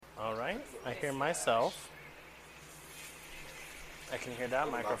I hear myself. I can hear that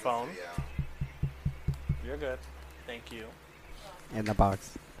microphone. You're good. Thank you. In the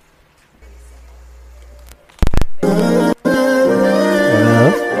box.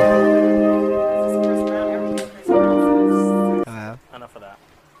 Hello? Enough of that.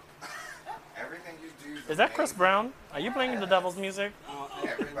 Everything you do Is that Chris Brown? Are you playing the devil's music?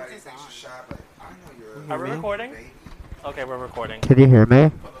 Everybody thinks you're shy, but I know you're Are we me? recording? baby. Okay, we're recording. Can you hear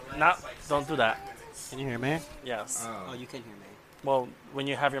me? Not. Don't do that. Can you hear me? Yes. Oh, you can hear me. Well, when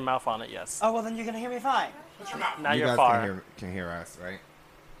you have your mouth on it, yes. Oh, well, then you're going to hear me fine. Now you you're guys far. can hear us, right?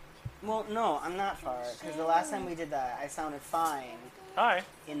 Well, no, I'm not far. Because the last time we did that, I sounded fine Hi.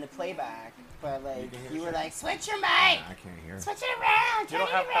 in the playback. But, like, you were like, switch your mic! I can't hear. Switch it around! You don't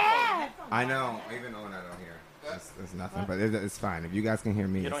have headphones. I know, even though I don't hear. That's nothing, but it's fine. If you guys can hear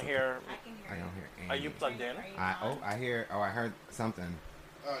me, You don't hear. I don't hear. Are you plugged in? I hear. Oh, I heard something.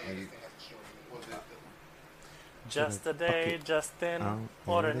 Just a day, just an Oh,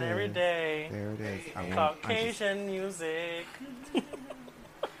 there ordinary it is. day. There it is. Caucasian music.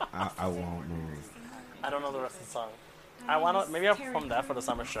 I won't move. I don't know the rest of the song. I wanna maybe I'll perform that for the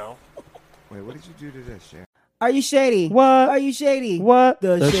summer show. Wait, what did you do to this shit? Are you shady? What? Are you shady? What?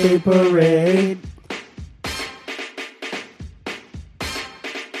 The Shade Parade.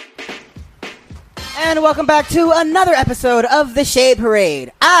 And welcome back to another episode of The Shade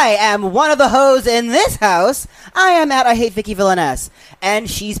Parade. I am one of the hoes in this house. I am at I Hate Vicky Villainess. And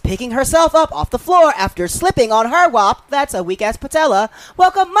she's picking herself up off the floor after slipping on her WAP. That's a weak-ass patella.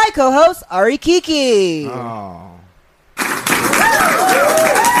 Welcome my co-host, Ari Kiki. Oh,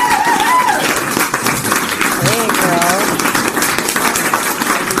 Hey, girl.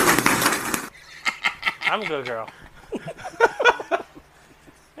 I'm a good girl.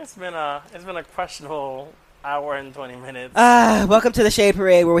 It's been a questionable hour and 20 minutes. Welcome to The Shade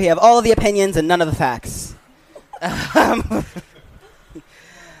Parade, where we have all of the opinions and none of the facts.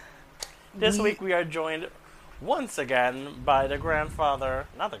 This week we are joined once again by the grandfather,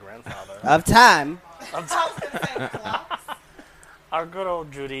 not the grandfather, Of time. of our good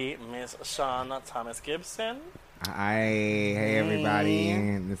old Judy, Miss Sean Thomas Gibson. hey everybody!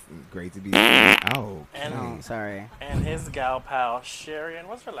 This is great to be here. Oh, And- Oh, sorry. And his gal pal, Sharian.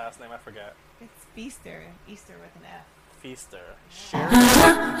 What's her last name? I forget. It's Feaster. Easter with an F. Feaster.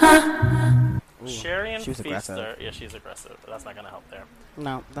 Sharian she was Feaster. aggressive. Yeah, she's aggressive, but that's not going to help there.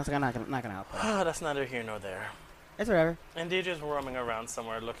 No, that's not gonna help. That's neither here nor there. It's whatever. And DJ's roaming around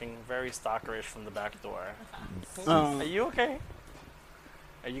somewhere looking very stalkerish from the back door. Oh. Are you okay?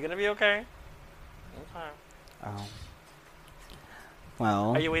 Are you going to be okay? Okay. Oh.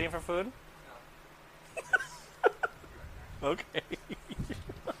 Well. Are you waiting for food? Okay.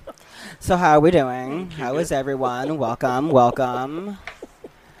 So how are we doing? How is everyone? Welcome.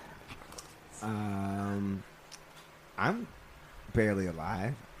 I'm barely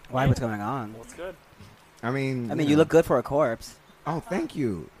alive. Why? What's going on? What's good? I mean, You look good for a corpse. Oh, thank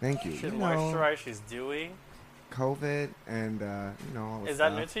you. She's You know, moisturized. She's dewy. COVID and all the Is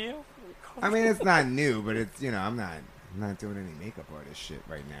that stuff. new to you? I mean, it's not new, but it's I'm not doing any makeup artist shit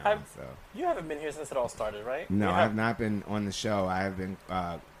right now. So You haven't been here since it all started, right? no, You I have not been on the show. I have been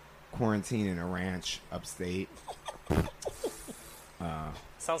quarantined in a ranch upstate.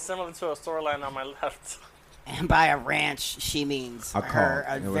 Sounds similar to a storyline on my left. And by a ranch, she means A her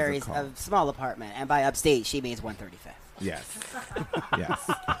cult. It was a very cult. small apartment. And by upstate, she means 135th. Yes, yes.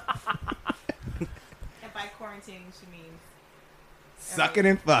 And by quarantining, she means Sucking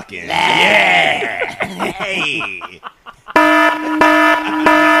and fucking. Yeah. Hey.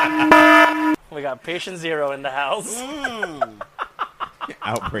 We got patient zero in the house.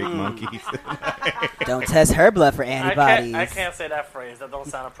 Outbreak monkeys. Don't test her blood for antibodies. I can't say that phrase. That don't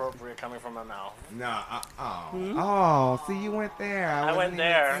sound appropriate coming from my mouth. No. Oh. See, you went there. I wasn't went even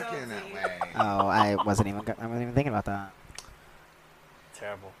there. Thinking that way. Oh, I wasn't even thinking about that.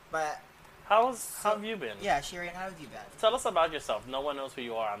 Terrible. But How have you been? yeah, Sharian, how have you been? Tell us about yourself. No one knows who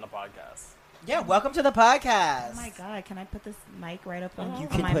you are on the podcast. Yeah, welcome to the podcast. Oh my god, can I put this mic right up on, You on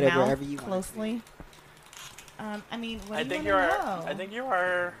can my put it mouth wherever you want it to closely? I mean, what I do think you you're. know? I think you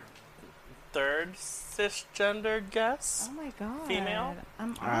are third cisgendered guest. Oh my god. Female?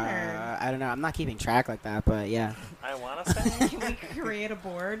 I'm honored. I don't know. I'm not keeping track like that, but yeah. I want to say. Can we create a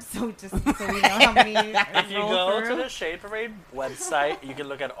board so we know how many If you roll go through? to the Shade Parade website, you can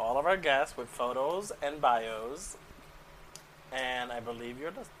look at all of our guests with photos and bios. And I believe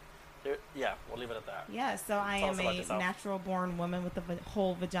you're the. Yeah, we'll leave it at that. Yeah, so I Tell am us about a yourself. natural born woman with a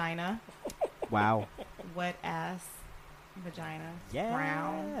whole vagina, Wow. wet ass vagina, Yes.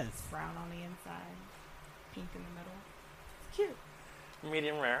 brown on the inside, pink in the middle. It's cute.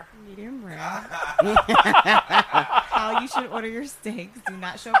 Medium rare. Medium rare. How you should order your steaks. Do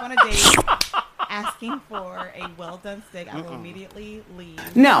not show up on a date asking for a well-done steak. I will immediately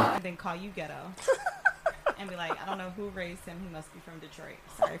leave. No. And then call you ghetto. And be like, I don't know who raised him. He must be from Detroit.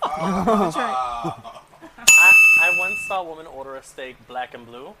 Sorry for people from Detroit. I once saw a woman order a steak black and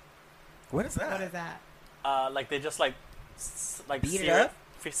blue. What is that? What is that? Like they just like Beat it sear up?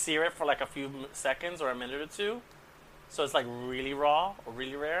 sear it for like a few seconds or a minute or two, so it's like really raw or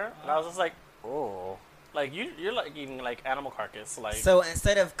really rare. And I was just like, oh, like you're like eating like animal carcass. Like So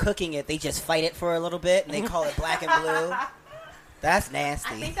instead of cooking it, they just fight it for a little bit, and they call it black and blue. That's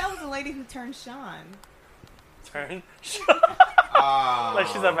nasty. I think that was the lady who turned Sean. turn Oh. like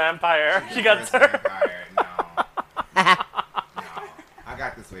she's a vampire. She got She's a turned. vampire. No. No. I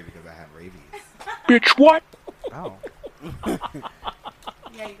got this way because I have rabies. Bitch, what? Oh.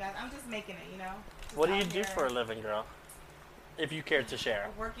 Yeah, you guys. I'm just making it, you know. Just What do you out do here for a living, girl? If you care to share.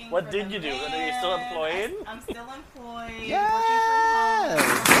 working What for did the you do? Are you man. still employed? I'm still employed.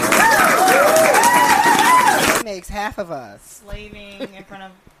 Yes. He makes half of us. Slaving in front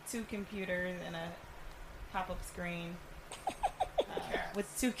of 2 computers and a pop-up screen with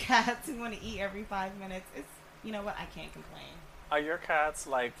 2 cats who want to eat every 5 minutes. It's, you know what? I can't complain. Are your cats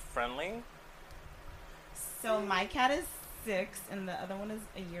like friendly? So my cat is 6 and the other one is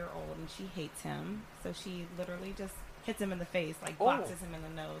a year old and she hates him. So she literally just hits him in the face, like Oh. boxes him in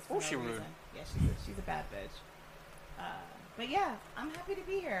the nose for Oh, no she rude. reason. Yeah, she's a bad bitch. But yeah, I'm happy to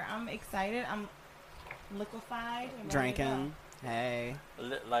be here. I'm excited. I'm liquefied. And ready to go. Drinking. Hey.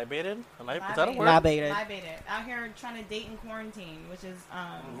 Libated? Is that a Libated. word? Libated. Libated. Out here trying to date in quarantine, which is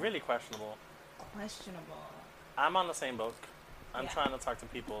Really questionable. questionable. I'm on the same boat. I'm Yeah. trying to talk to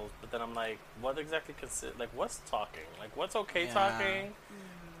people, but then I'm like, what exactly like what's talking? Like what's okay Yeah. talking?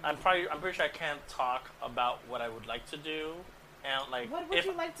 I'm pretty sure I can't talk about what I would like to do, and like What would if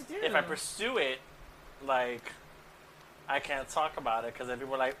you like to do? if I pursue it, like I can't talk about it because then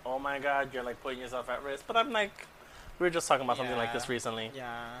people are like, oh my god, you're like putting yourself at risk. But I'm like, we were just talking about something like this Yeah. recently.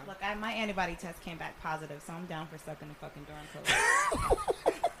 Yeah. Look, my antibody test came back positive, so I'm down for sucking the fucking darn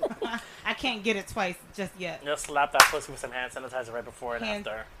COVID. I can't get it twice just yet. Just slap that pussy with some hand sanitizer right before and Hand,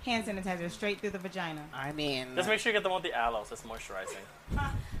 after. hand sanitizer straight through the vagina. I mean. Just make sure you get the one with the aloes. It's moisturizing.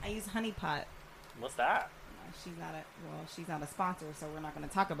 I use honey pot. What's that? She's not a sponsor, so we're not going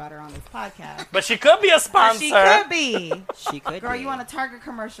to talk about her on this podcast. But she could be a But sponsor. she could be. She could. Girl, be. you want a Target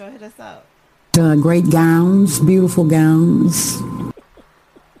commercial? Hit us up. Great gowns, beautiful gowns.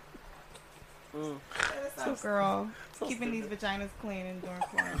 Hit us up, girl. So Keeping these stupid. vaginas clean and during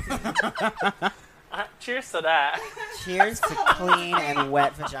quarantine. Cheers to that. Cheers to clean and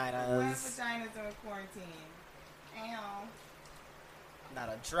wet Wet vaginas. vaginas during quarantine. Ow. Not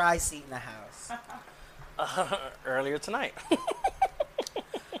a dry seat in the house. Earlier tonight.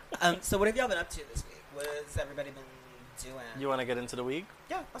 So what have y'all been up to this week? What has everybody been doing? You want to get into the week?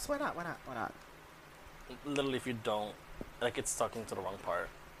 Yeah, why not? Why not? Literally, if you don't, like, it's talking to the wrong part.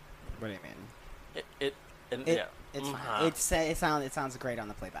 What do you mean? Yeah. It sounds great on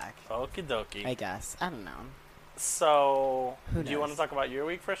the playback. Okie dokie. I guess. I don't know. So, Who do you want to knows? talk about your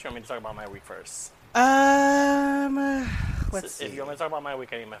week first, or you want me to talk about my week first? Let's see. If you want me to talk about my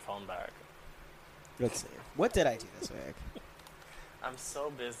week, I need my phone back. Let's see. What did I do this week? I'm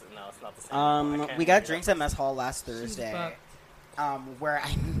so busy. No, it's not the same. I can't We got do drinks that. at mess hall last She's Thursday. booked. Where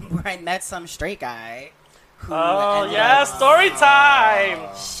I met some straight guy. Who Oh, ended yes, up story time!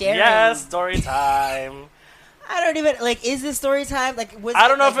 sharing. Yes, story time. I don't even like. Is this story time? Like, was I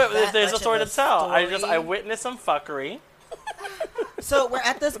don't it, know like, if that there's a much story of to tell. I story? witnessed some fuckery. So we're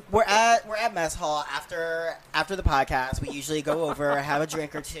at mess hall after the podcast. We usually go over, have a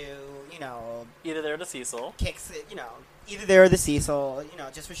drink or two, Either there or the Cecil. kicks it, either there or the Cecil,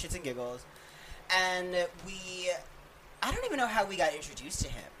 just for shits and giggles. And I don't even know how we got introduced to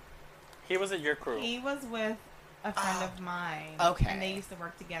him. He was at your crew. He was with a friend of mine. okay. And they used to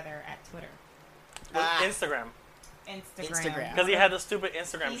work together at Twitter. Instagram. Instagram. Because he had the stupid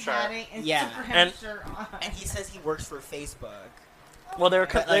Instagram He shirt. had an Instagram Yeah. shirt on. And he says he works for Facebook. Well, they're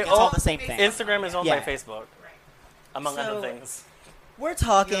But, like, it's all the same thing. Instagram is owned by Yeah. Facebook, Right. among So- other things. We're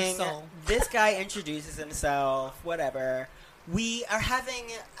talking. Your soul. This guy introduces himself, whatever. We are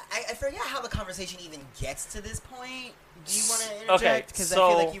having. I forget how the conversation even gets to this point. Do you want to interject? Okay, Because I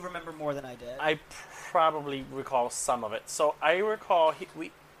feel so- like you remember more than I did. I probably recall some of it. So I recall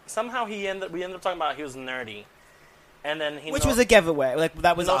we ended up talking about he was nerdy, and then he Which was a giveaway. Like,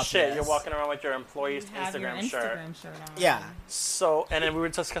 that was no obvious. shit. You're walking around with your employee's You have your Instagram shirt. Instagram shirt on. Yeah. So and then we were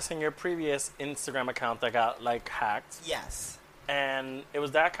discussing your previous Instagram account that got like hacked. Yes. And it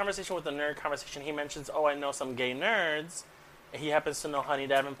was that conversation with the nerd conversation. He mentions, "Oh, I know some gay nerds," he happens to know Honey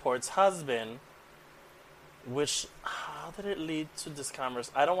Davenport's husband. Which, how did it lead to this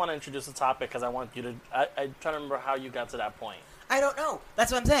conversation? I don't want to introduce the topic because I want you to. I'm trying to remember how you got to that point. I don't know.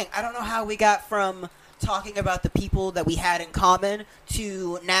 That's what I'm saying. I don't know how we got from talking about the people that we had in common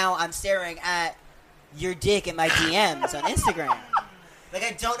to now I'm staring at your dick in my DMs on Instagram. Like,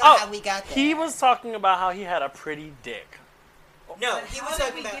 I don't know how we got there. He was talking about how he had a pretty dick. No, But he how was did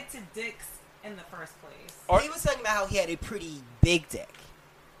talking we about. get to dicks in the first place? He was talking about how he had a pretty big dick.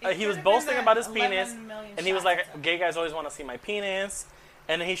 He was could've boasting been about his 11 penis, million and he was shots like, or something. "Gay guys always want to see my penis,"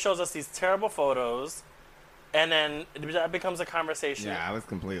 and then he shows us these terrible photos, and then that becomes a conversation. Yeah, I was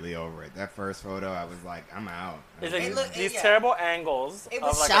completely over it. That first photo, I was like, I'm out. It's like It looked- these yeah. terrible angles. It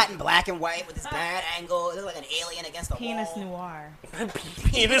was of like shot in black and white with this bad angle. It looked like an alien against the Penis wall. noir.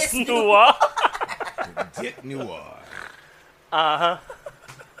 penis noir. Dick noir.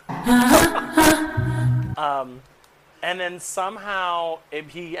 And then somehow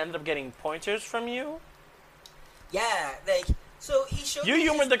he ended up getting pointers from you. Yeah, like, so he showed You me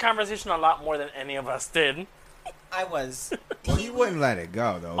humored the conversation a lot more than any of us did. I was. Well, he wouldn't let it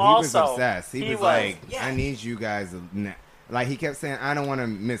go, though. He was Also, obsessed. He he was was. like, Yeah. I need you guys to... Like, he kept saying, I don't want to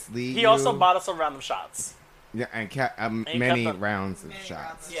mislead He you. also bought us some random shots. Yeah, and he many kept the- rounds of Many shots.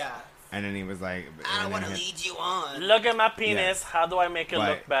 rounds of Yeah. And then he was like... I don't and want to then- lead you on. Look at my penis. Yes. How do I make it but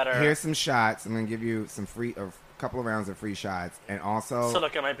look better? Here's some shots. I'm going to give you some free... a couple of rounds of free shots. And also, So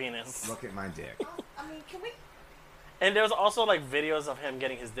look at my penis. look at my dick. I mean, can we? And there was also like videos of him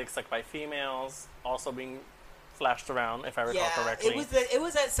getting his dick sucked by females, also being flashed around, if I recall correctly. It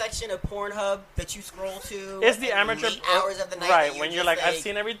was that section of Pornhub that you scroll to. It's the at amateur late hours of the night. right? that When you're just like, I've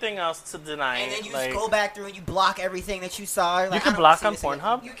seen everything else to deny. and then you like, just go back through and you block everything that you saw. You're like, you I can don't block wanna on see this again.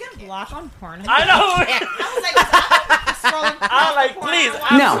 Pornhub. You can block on Pornhub. I know. I was like, scrolling. I'm like, porn please,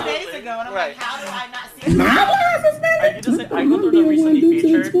 I No. watched 2 days ago, and I'm Right. like, how do I not see it? I go through the recently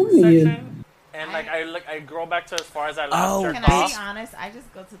featured section, and like I go back to as far as I last Oh, jerked Can I off. be honest? I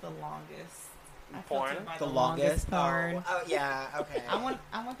just go to the longest. I Porn? filter by The longest porn. Oh, yeah. Okay. I want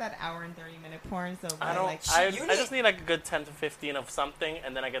that hour and 30-minute porn. So I by, don't. like, I you just need like a good 10 to 15 of something,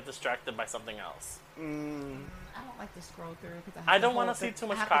 and then I get distracted by something else. I don't like to scroll through because I don't wanna see too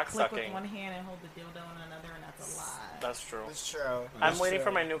much cock click sucking. with one hand and hold the dildo in another, and that's a lot. That's true. That's true. I'm waiting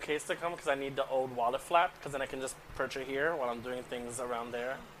for my new case to come because I need the old wallet flap because then I can just perch it here while I'm doing things around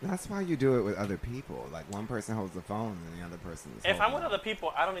there. That's why you do it with other people. Like, one person holds the phone and the other person is If I'm holding with it. other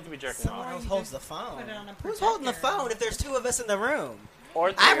people, I don't need to be jerking Someone off. else you holds just the phone. put it on a Who's holding the protector. phone if there's two of us in the room? Or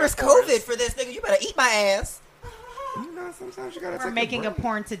I three or risk fours. COVID for this nigga. You better eat my ass. You know, sometimes you gotta We're take making a break.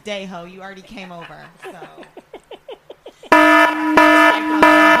 porn today, ho. You already came over, so.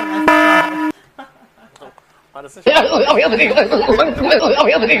 Oh, this is-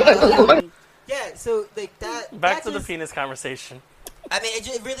 Yeah, so like that. Back that to the just- penis conversation. I mean,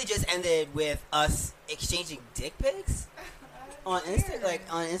 it really just ended with us exchanging dick pics on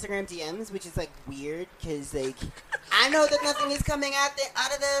on Instagram DMs, which is like weird because like I know that nothing is coming out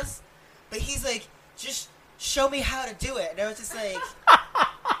of this, but he's like, just show me how to do it, and I was just like,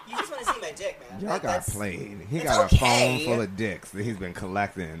 you just want to see my dick, man. Y'all Like, got that's- played. He it's got okay. a phone full of dicks that he's been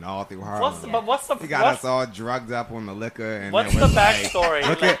collecting all through Harlem. What's the He got what's, us all drugged up on the liquor and what's then the was like,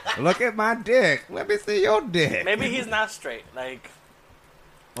 backstory? look at my dick. Let me see your dick. Maybe he's not straight. Like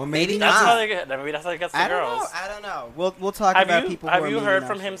Or maybe Maybe that's not. how they get. Maybe that's how he gets the I don't know. girls. I don't know. We'll talk about people. Have who you are heard mean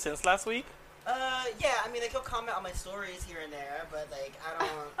from and him shit. since last week? Yeah. I mean, like he'll comment on my stories here and there, but like I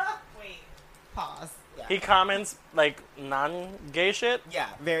don't. Wait, pause. Yeah. He comments like non-gay shit. Yeah,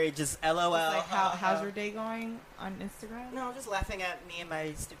 very just LOL. It's like, how's your day going on Instagram? No, I'm just laughing at me and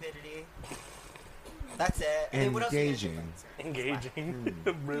my stupidity. That's it. I mean, what else are you gonna do? Engaging,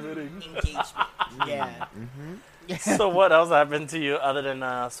 riveting. Engagement. Yeah. Yeah. So what else happened to you other than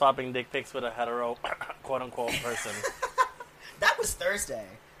swapping dick pics with a hetero, quote unquote, person? That was Thursday.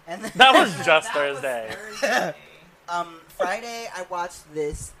 And then, That was just That was Thursday. Thursday. Friday I watched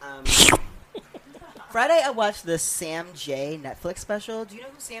this. Friday I watched the Sam J Netflix special. Do you know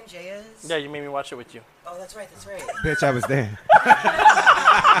who Sam J is? Yeah, you made me watch it with you. Oh, that's right. That's right. Bitch, I was there.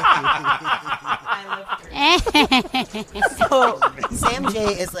 I lived through it. So Sam J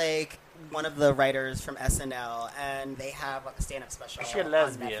is like one of the writers from SNL, and they have like a stand-up special Is she a on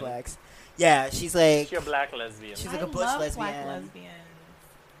lesbian? Netflix. Yeah, she's like She's a black lesbian. She's like a I butch love lesbian. Black lesbians.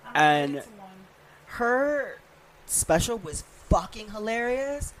 I'm And- related to one. her special was fucking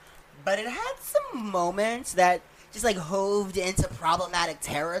hilarious, but it had some moments that just like hoved into problematic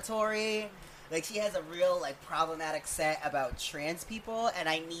territory. Like she has a real like problematic set about trans people, and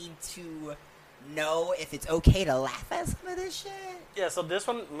I need to know if it's okay to laugh at some of this shit. Yeah, so this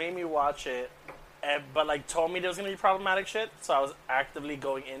one made me watch it but like told me there was gonna be problematic shit, so I was actively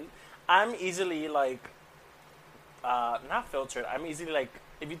going in. I'm easily like, not filtered. I'm easily like,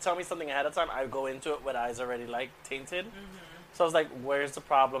 if you tell me something ahead of time, I go into it with eyes already like tainted. So I was like, where's the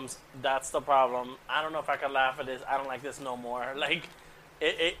problems? That's the problem. I don't know if I can laugh at this. I don't like this no more. Like,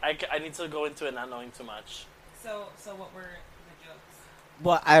 I need to go into it not knowing too much. So what were the jokes?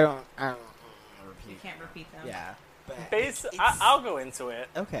 Well, I don't repeat. You can't repeat them. Yeah. But I'll go into it.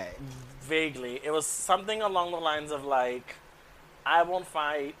 Okay. Vaguely. It was something along the lines of like, I won't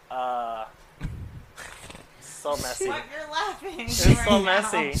fight, so messy. What, you're laughing? It's so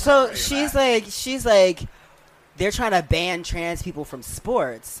messy. So she's like, they're trying to ban trans people from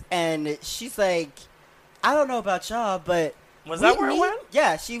sports, and she's like, I don't know about y'all, but Was that where it went?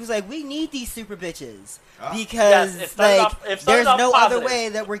 Yeah, she was like, we need these super bitches Oh. because Yes, it started like off- it started there's off no positive. other way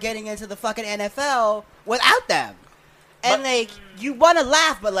that we're getting into the fucking NFL without them. And But- like, you want to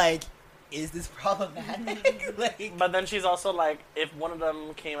laugh, but like, is this problematic? Like, But then she's also like, if one of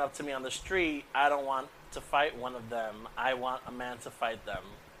them came up to me on the street, I don't want to fight one of them. I want a man to fight them.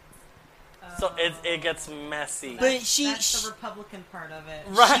 So it gets messy. But That's the Republican part of it.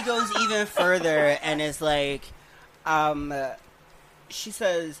 Right. she goes even further and is like, she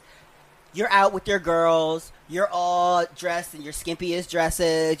says, you're out with your girls, you're all dressed in your skimpiest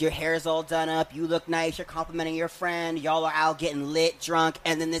dresses, your hair's all done up, you look nice, you're complimenting your friend, y'all are out getting lit, drunk,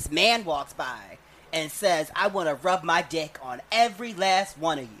 and then this man walks by and says, I want to rub my dick on every last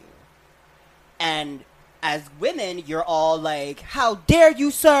one of you. And as women, you're all like, how dare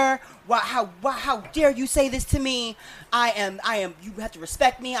you, sir? How dare you say this to me? I am, you have to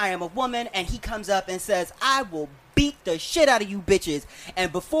respect me. I am a woman. And he comes up and says, I will beat the shit out of you bitches.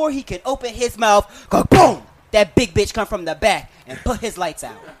 And before he can open his mouth, go boom! That big bitch come from the back and put his lights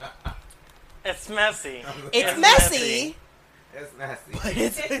out. It's messy. It's messy, It's messy. but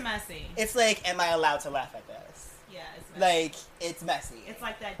It's messy. it's like, am I allowed to laugh at this? Yeah, it's messy. Like, it's messy. It's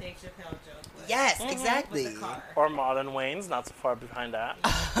like that Dave Chappelle joke. With, Yes, Mhm. exactly. With the car. Or Marlon Wayne's, not so far behind that.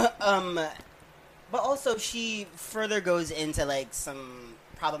 But also she further goes into like some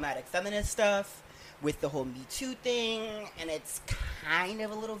problematic feminist stuff with the whole Me Too thing, and it's kind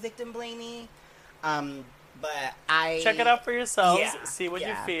of a little victim blamey. But I Check it out for yourselves. Yeah, See what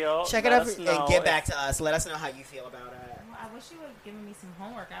yeah. you feel. Check it Let out us and know get if- back to us. Let us know how you feel about it. Well, I wish you would have given me some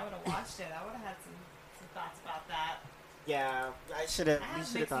homework. I would have watched it. I would have had some thoughts about that. Yeah, I should have. I We have should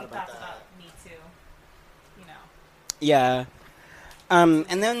have mixed thought about thoughts that. about Me Too. You know. Yeah.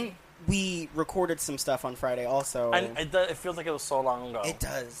 And then we recorded some stuff on Friday also. And it feels like it was so long ago. It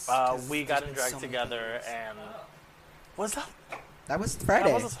does. We 'cause got there's in been drag so many together, things. and was that That was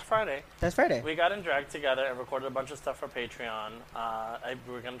Friday. That was Friday. That's Friday. We got in drag together and recorded a bunch of stuff for Patreon.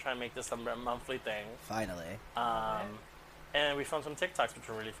 We were gonna try and make this a monthly thing. Finally. And we filmed some TikToks, which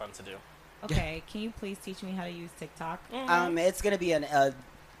were really fun to do. Okay, can you please teach me how to use TikTok? It's gonna be an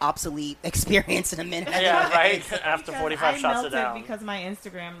obsolete experience in a minute. Yeah, right. After Because 45 I shots melted are down. because my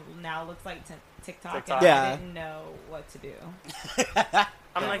Instagram now looks like TikTok, TikTok. and Yeah. I didn't know what to do.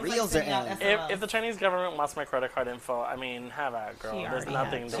 I'm like, Reels are in. if the Chinese government wants my credit card info, I mean, have at it, girl. She There's already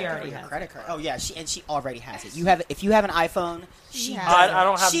nothing has. She there. already has credit card. Oh yeah, she already has it. If you have an iPhone, she has does. it. I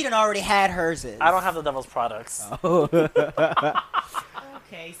don't have. She done already had hers. I don't have the devil's products.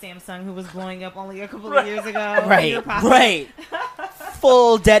 Okay, Samsung, who was blowing up only a couple of years ago. Right, Your pocket. right.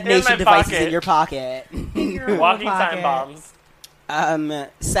 Full In detonation my devices pocket. in your pocket. Your Walking pocket. time bombs.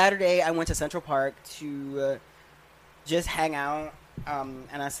 Saturday, I went to Central Park to just hang out. And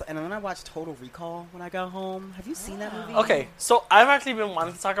then I watched Total Recall when I got home. Have you seen that movie? Okay, so I've actually been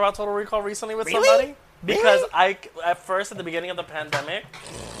wanting to talk about Total Recall recently with Really? somebody. Because Really? at first, at the beginning of the pandemic,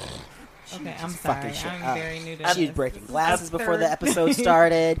 Okay, I'm She's sorry. fucking shit I'm up. very new to She's this. breaking This is glasses the before the third- episode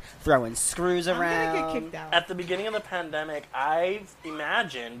started, throwing screws I'm around. gonna get kicked out. at the beginning of the pandemic, I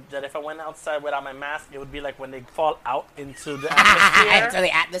imagined that if I went outside without my mask, it would be like when they fall out into the Into atmosphere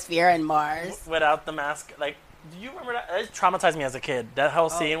the atmosphere and Mars. without the mask. Like, do you remember that? It traumatized me as a kid. That whole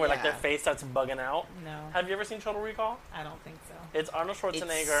scene where like yeah. their face starts bugging out. No, Have you ever seen Total Recall? I don't think so. It's Arnold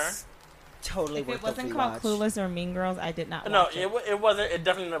Schwarzenegger. It's totally If worth it wasn't the called rewatch. Clueless or Mean Girls, I did not No, watch it wasn't. It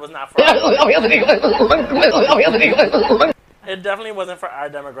definitely was not for. It definitely wasn't for our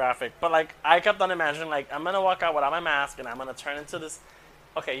demographic. But like, I kept on imagining like I'm gonna walk out without my mask and I'm gonna turn into this.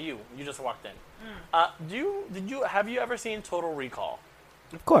 Okay, you just walked in. Have you ever seen Total Recall?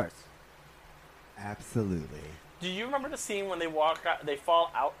 Of course. Absolutely. Do you remember the scene when they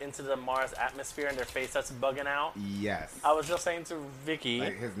fall out into the Mars atmosphere and their face starts bugging out? Yes. I was just saying to Vicky,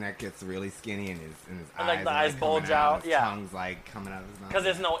 Like his neck gets really skinny and his And, eyes like, the are, eyes coming bulge out. out, His yeah. tongue's like coming out of his mouth. because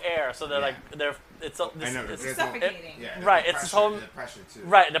there's no air, so they're Yeah. like it's I know, it's there's suffocating. Yeah, there's right. the It's this pressure, whole the pressure too.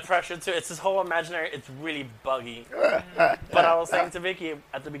 right. The pressure too. It's this whole imaginary. It's really buggy. But I was saying to Vicky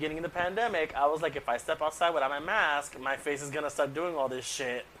at the beginning of the pandemic, I was like, if I step outside without my mask, my face is gonna start doing all this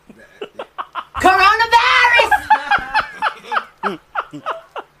shit. Coronavirus!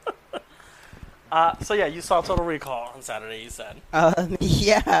 So yeah, you saw Total Recall on Saturday. You said.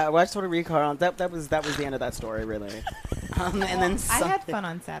 Yeah, I watched Total Recall. That was the end of that story, really. And then I had fun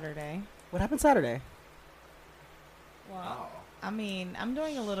on Saturday. What happened Saturday? Well, I mean, I'm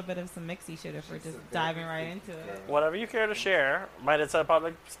doing a little bit of some mixy shit if we're just diving right into it. Whatever you care to share, but it's a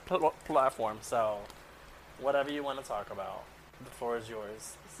public platform, so whatever you want to talk about, the floor is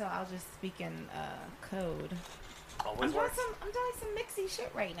yours. So I'll just speak in code. Always I'm works. doing some mixy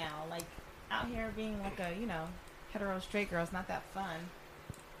shit right now. Like, out here being like a, hetero straight girl is not that fun.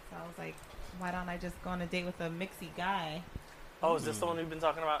 So I was like, why don't I just go on a date with a mixy guy? Oh, is this the one we've been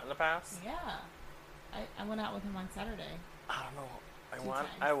talking about in the past? Yeah. I went out with him on Saturday. I don't know. Times.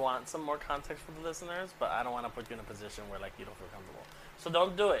 I want some more context for the listeners, but I don't want to put you in a position where like you don't feel comfortable. So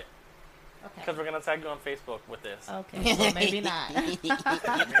don't do it, Okay. because we're gonna tag you on Facebook with this. Okay, well, maybe not. I mean, for you,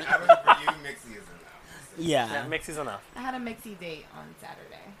 Mixie is enough. Yeah, Yeah. Mixie's enough. I had a mixy date on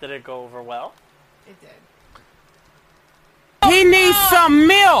Saturday. Did it go over well? It did. He needs some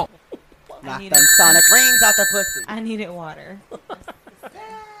milk! Knock needed- them sonic rings out their pussy. I needed water.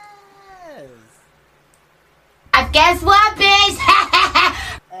 Yes. Guess what, bitch?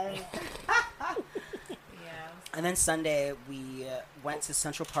 Yeah. And then Sunday, we went to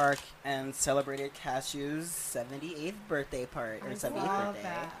Central Park and celebrated Cashew's 78th birthday party, or I 78th love birthday.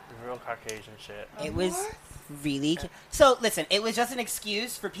 that. Real Caucasian shit. It was really... So, listen, it was just an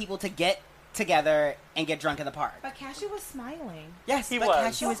excuse for people to get together and get drunk in the park. But Cashew was smiling. Yes, He but was.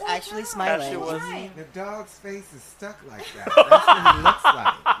 Cashew was The whole actually time. smiling. Cashew was- Right. The dog's face is stuck like that. That's what he looks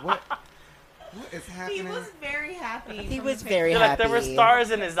like. What is happening? He was very happy. He from was the very You're picture. like, there were happy.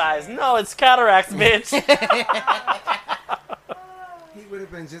 stars in his eyes. No, it's cataracts, bitch. He would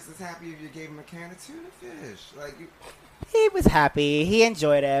have been just as happy if you gave him a can of tuna fish. Like, He was happy. He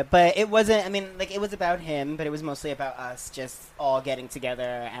enjoyed it. But it wasn't... I mean, like, it was about him, but it was mostly about us just all getting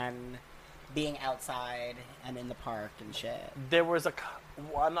together and being outside and in the park and shit. There was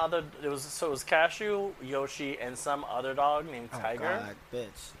one other. It was Cashew, Yoshi, and some other dog named Tiger, Oh, God,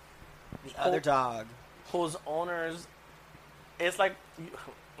 bitch. The other dog. whose owners. It's like,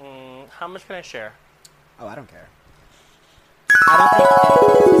 how much can I share? Oh, I don't care.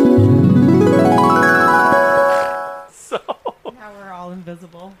 I So Now we're all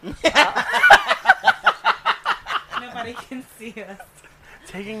invisible. Nobody can see us.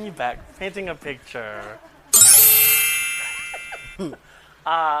 taking you back, painting a picture.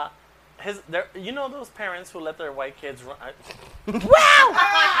 You know those parents who let their white kids run.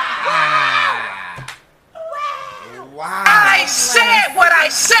 wow. I said what I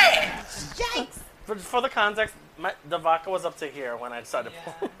said! For the context, the vodka was up to here when I started.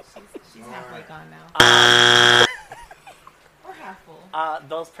 Yeah, she's halfway gone now. Or half full.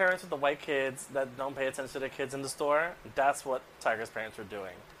 Those parents with the white kids that don't pay attention to their kids in the store, that's what Tiger's parents were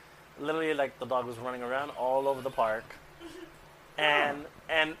doing. Literally, like, the dog was running around all over the park. And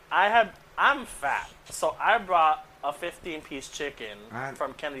I'm fat, so I brought a 15-piece chicken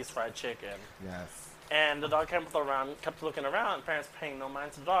from Kennedy's Fried Chicken. Yes. And the dog kept looking around, parents paying no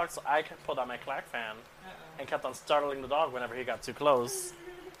mind to the dog, so I pulled out my clack fan and kept on startling the dog whenever he got too close.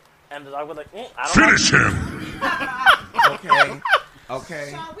 And the dog was like, I don't Finish know. him! Okay.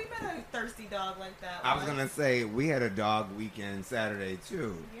 Sean, we met a thirsty dog like that. I was gonna say we had a dog weekend Saturday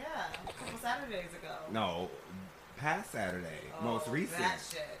too. Yeah, a couple Saturdays ago. No, past Saturday, most recent. That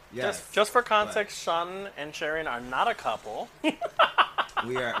shit. Yes. Just for context, Sean and Sharon are not a couple.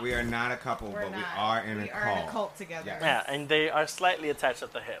 We are not a couple, We're but not. we are in a We cult. are in a cult together. Yes. Yeah, and they are slightly attached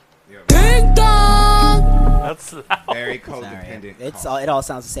at the hip. Yeah, Ding dong! That's loud. very Sorry. codependent. It's cult. all. It all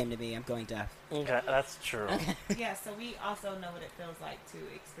sounds the same to me. I'm going deaf. Okay, that's true. Yeah, so we also know what it feels like to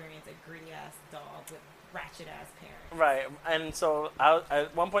experience a gritty ass dog with ratchet ass parents. Right, and so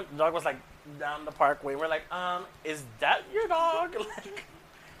at one point the dog was like down the parkway. We're like, is that your dog? Like,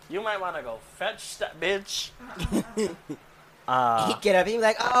 you might want to go fetch that bitch. He'd get up. He'd be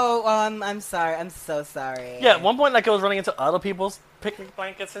like, "Oh, I'm sorry. I'm so sorry." Yeah, at one point like it was running into other people's picnic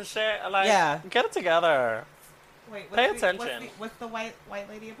blankets and shit. Like, Yeah. get it together. Wait, Pay what's attention. What's the white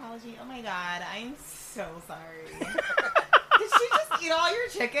lady apology? Oh my god, I'm so sorry. Did she just eat all your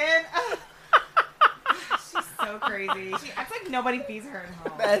chicken? She's so crazy. She acts like nobody feeds her at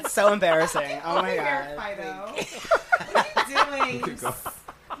home. That's so embarrassing. Oh my Over here, god. Fido. What are you doing? Go.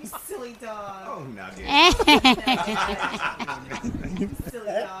 You silly dog. Oh, nugget. You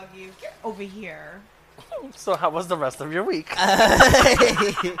silly dog, you. Get over here. So how was the rest of your week?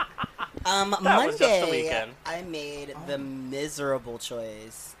 Monday, was just the weekend. I made the miserable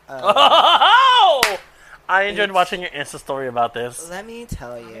choice. Oh! I enjoyed watching your Insta story about this. Let me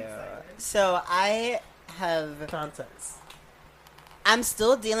tell you. So I have. Context. I'm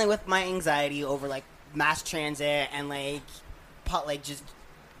still dealing with my anxiety over like mass transit and like just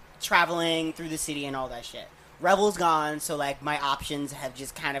traveling through the city and all that shit. Revel's gone, so like my options have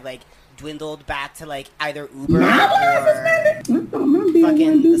just kind of like dwindled back to like either Uber or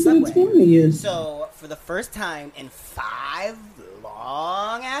fucking the subway. So for the first time in 5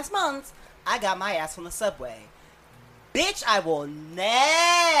 long ass months, I got my ass on the subway. Bitch, I will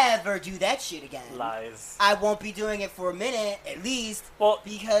never do that shit again. Lies. I won't be doing it for a minute, at least. Well,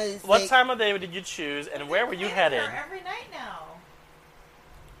 because what time of day did you choose, and where were you headed? Every night now.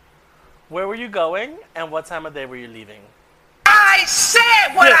 Where were you going, and what time of day were you leaving? I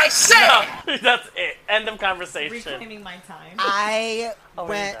said what I said. No, that's it. End of conversation. Reclaiming my time. I Oh,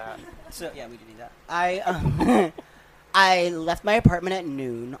 went. that. So yeah, we did do that. I left my apartment at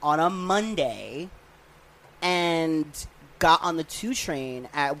noon on a Monday, and got on the 2 train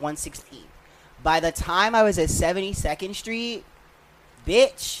at 1:16. By the time I was at 72nd Street,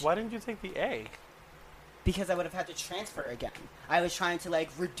 bitch, Why didn't you take the A? because I would have had to transfer again. I was trying to like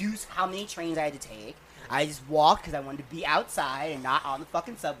reduce how many trains I had to take. I just walked because I wanted to be outside and not on the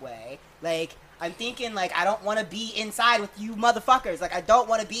fucking subway. Like, I'm thinking, like, I don't want to be inside with you motherfuckers. Like, I don't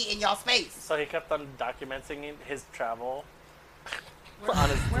want to be in y'all space. So he kept on documenting his travel.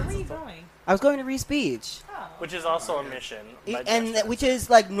 Where were you going? I was going to Reese Beach. Oh. Which is also a mission. by And distance. which is,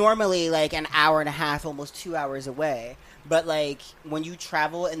 like, normally, like, an hour and a half, almost 2 hours away. But, like, when you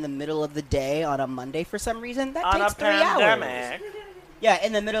travel in the middle of the day on a Monday for some reason, that on takes a 3 hours. pandemic. Yeah,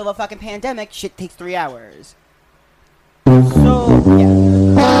 in the middle of a fucking pandemic, shit takes 3 hours. So, yeah.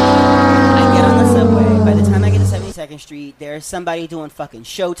 I get on the subway. By the time I get to 72nd Street, there's somebody doing fucking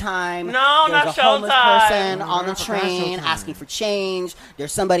Showtime. No, there's not a homeless Showtime. person on the I forgot train Showtime. asking for change.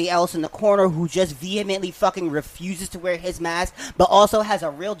 There's somebody else in the corner who just vehemently fucking refuses to wear his mask, but also has a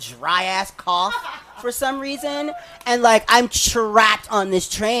real dry-ass cough for some reason. And, like, I'm trapped on this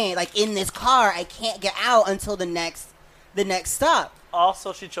train, like, in this car. I can't get out until the next stop.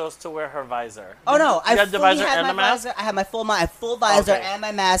 Also, she chose to wear her visor. Oh no! You I had the fully visor had and my the mask? visor. I had my full visor Okay. and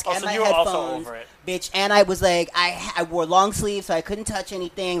my mask Oh, and so my you were headphones, also over it. bitch. And I was like, I wore long sleeves, so I couldn't touch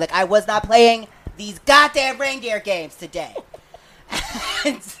anything. Like I was not playing these goddamn reindeer games today.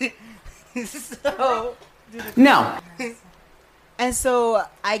 So No. and so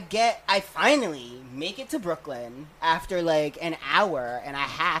I finally make it to Brooklyn after like an hour and a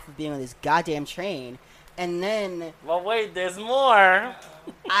half of being on this goddamn train, and then. Well, wait, there's more.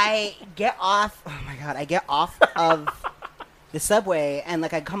 I get off. Oh my god! I get off of the subway and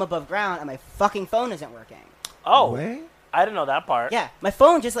like I come above ground and my fucking phone isn't working. Oh, What? I didn't know that part. Yeah, my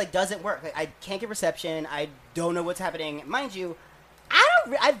phone just like doesn't work. Like, I can't get reception. I don't know what's happening. Mind you,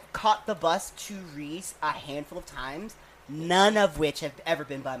 I've caught the bus to Reese a handful of times, none of which have ever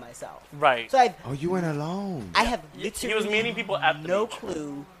been by myself. Right. So Oh, you went alone. I have He literally was meeting people at the no beach.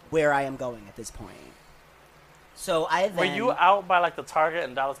 clue where I am going at this point. So I then Were you out by like the Target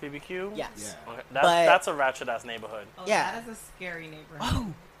and Dallas BBQ? Yes. Yeah. Okay. But- That's a ratchet ass neighborhood. Oh, Yeah. That is a scary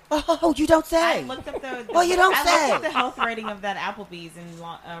neighborhood. Oh, you don't say. I looked up the Well, you don't I say. looked up the health rating of that Applebee's in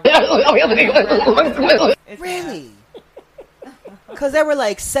it's Really? Because there were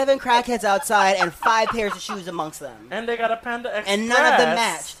like 7 crackheads outside and 5 pairs of shoes amongst them. And they got a Panda Express. And none of them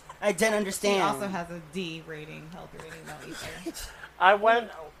matched. I didn't He understand. also has a D rating, health rating, though, either. I went.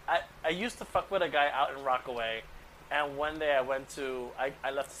 I used to fuck with a guy out in Rockaway, and one day I went to.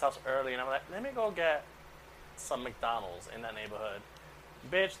 I left his house early, and I'm like, let me go get some McDonald's in that neighborhood.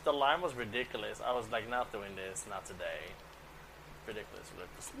 Bitch, the line was ridiculous. I was like, not doing this, not today. Ridiculous.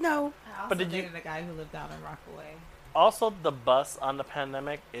 No. I also But did you- dated a guy who lived out in Rockaway. Also, the bus on the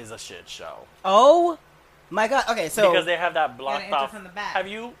pandemic is a shit show. Oh my god. Okay, so Because they have that blocked enter off. from the back. Have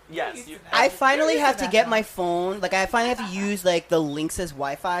you? Yes. used You, to that. I finally You're have used to to get that, my though. phone. Like, I finally have to use, like, the Linksys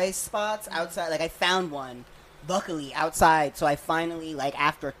Wi-Fi spots outside. Like, I found one, luckily, outside. So I finally, like,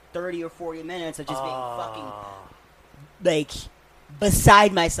 after 30 or 40 minutes of just being fucking, like,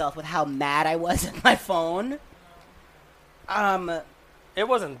 beside myself with how mad I was at my phone. It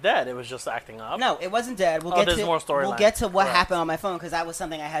wasn't dead. It was just acting up. No, it wasn't dead. We'll Oh, get there's to more storyline. We'll get to what Correct. happened on my phone because that was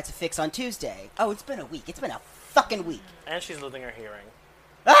something I had to fix on Tuesday. Oh, it's been a week. It's been a fucking week. And she's losing her hearing.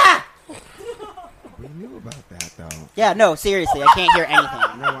 Ah! We knew about that, though. Yeah, no, seriously, I can't hear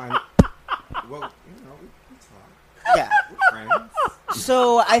anything. No, well, you know, we talk. Yeah. We're friends.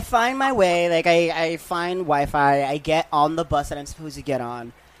 So I find my way, like I find Wi-Fi, I get on the bus that I'm supposed to get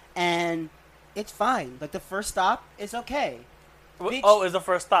on, and it's fine. Like the first stop is okay. Oh, it's the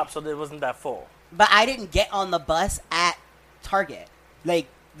first stop, so it wasn't that full. But I didn't get on the bus at Target. Like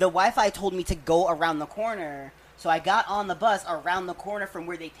the Wi-Fi told me to go around the corner, so I got on the bus around the corner from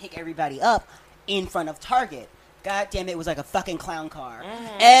where they pick everybody up in front of Target. God damn it was like a fucking clown car.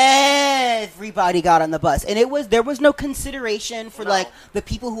 Everybody got on the bus. And there was no consideration for like the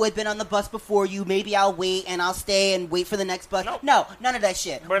people who had been on the bus before you. Maybe I'll wait and I'll stay and wait for the next bus. Nope. No, none of that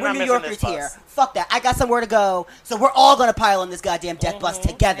shit. We're not New missing Yorkers this bus. here. Fuck that. I got somewhere to go. So we're all gonna pile on this goddamn death bus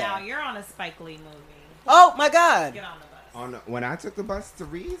together. Now you're on a Spike Lee movie. Oh my god. Get on the bus. When I took the bus to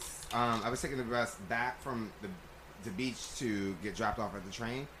Reese, I was taking the bus back from the beach to get dropped off at the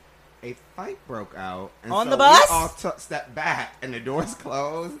train. A fight broke out. And On so the bus? We all stepped back, and the doors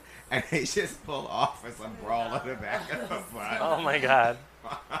closed, and they just pulled off for some brawl on the back of the bus. Oh my god.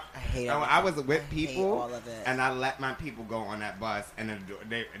 I hate it. I was with hate people, all of it. and I let my people go on that bus, and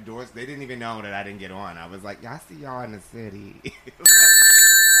the doors, they didn't even know that I didn't get on. I was like, y'all see y'all in the city.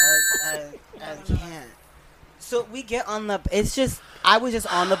 I can't. So we get on the. It's just I was just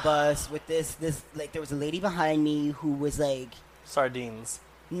on the bus with this like there was a lady behind me who was like Sardines.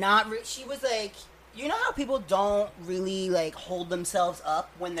 she was like, you know how people don't really like hold themselves up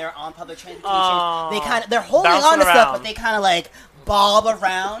when they're on public transportation. They're holding Bouncing on to stuff, around. but they kind of like bob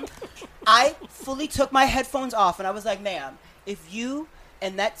around. I fully took my headphones off and I was like, ma'am, if you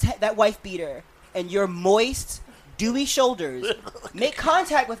and that wife beater and your moist dewy shoulders make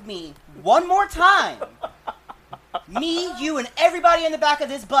contact with me one more time, me, you, and everybody in the back of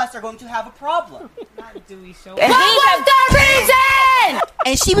this bus are going to have a problem. Not Dewey Show. What was the reason?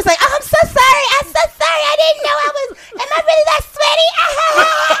 And she was like, oh, I'm so sorry. I'm so sorry. I didn't know I was. Am I really that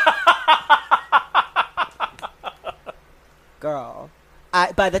sweaty? Girl,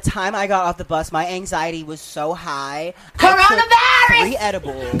 by the time I got off the bus, my anxiety was so high. I took 3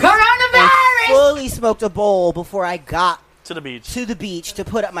 edibles. Coronavirus! And fully smoked a bowl before I got To the beach. to the beach to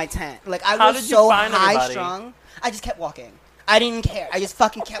put up my tent. Like I How was did you so find high everybody? strung. I just kept walking. I didn't even care. I just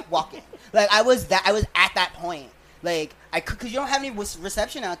fucking kept walking. Like I was at that point. Like because you don't have any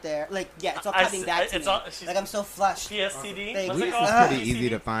reception out there. Like yeah, it's all coming back to me. Like I'm so flushed. PSTD? Like, What's it It's called? pretty easy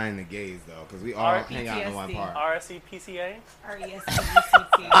to find the gays, though, because we all hang out in one part. RSEPCA?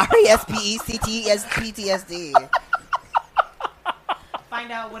 R-E-S-P-E-C-T. RESPECTSD.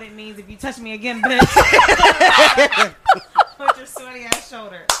 Find out what it means if you touch me again, bitch. Put your sweaty ass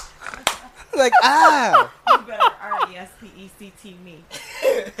shoulder. Like ah. You better R-E-S-P-E-C-T me.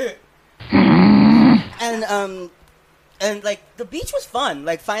 And like the beach was fun.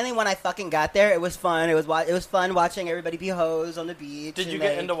 Like finally when I fucking got there, it was fun. It was fun watching everybody be hoes on the beach. Did you and, get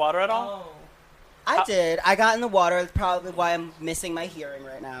like, in the water at all? Oh. I did. I got in the water. It's probably why I'm missing my hearing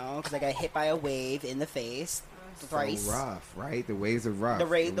right now because I got hit by a wave in the face thrice. So rough, right? The waves are rough. The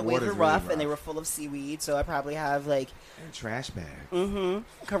waves water's were really rough and they were full of seaweed. So I probably have like And trash bags.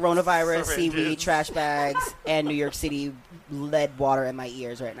 coronavirus, Syringes. seaweed, trash bags, and New York City lead water in my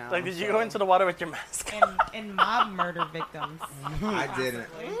ears right now. Like, did you so- go into the water with your mask on? And mob murder victims. I didn't.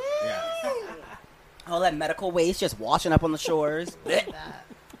 Yeah. all that medical waste just washing up on the shores? That.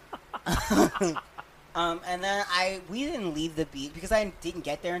 And then we didn't leave the beach because I didn't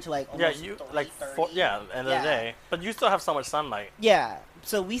get there until like Yeah, almost you 3:30. end of the day. But you still have so much sunlight. Yeah,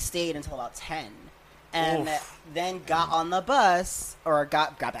 so we stayed until about 10, and Oof. then got on the bus or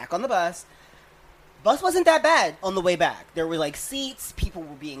got back on the bus. Bus wasn't that bad on the way back. There were like seats. People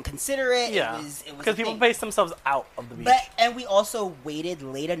were being considerate. Yeah, it was because a people thing. pace themselves out of the beach. And we also waited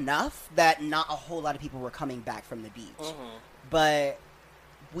late enough that not a whole lot of people were coming back from the beach. Mm-hmm. But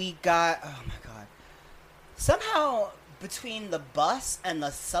we got, oh my god, somehow between the bus and the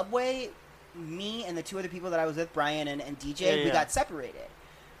subway, me and the 2 other people that I was with, Brian and DJ, we got separated.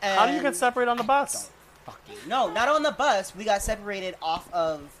 How do you get And separated on the bus? no, not on the bus. We got separated off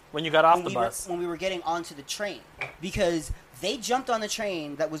of When you got off when the we bus. when we were getting onto the train, because they jumped on the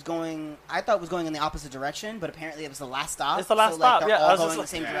train that was going. I thought was going in the opposite direction, but apparently it was the last stop. It's the last so, like, stop, They're yeah, I all was going just in the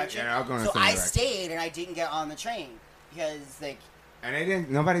same Yeah, direction. yeah, they're all going in so the same I direction. stayed and I didn't get on the train because like And they didn't.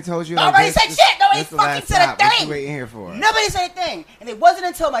 Nobody told you. Nobody like, said this- shit! Nobody this the fucking last said a stop. What thing! you waiting here for? nobody said a thing, and it wasn't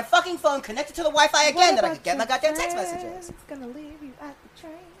until my fucking phone connected to the Wi-Fi again that I could get my goddamn text messages. It's gonna leave you at the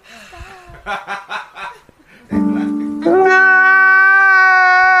train.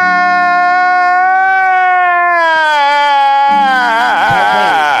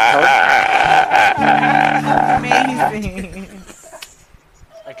 Amazing.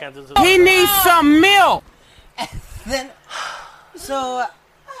 I can't do this. He needs some milk. Then, so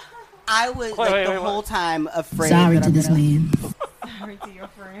I was Wait, the what? whole time afraid. Sorry that to I'm this gonna- man. Sorry to your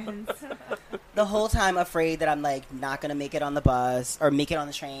friends. The whole time afraid that I'm like not gonna make it on the bus or make it on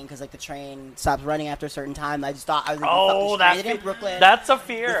the train because like the train stops running after a certain time. I just thought I was gonna be fucking stranded in Brooklyn. That's a with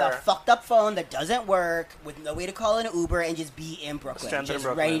fear. a fucked up phone that doesn't work, with no way to call an Uber, and just be in Brooklyn, Stranded in just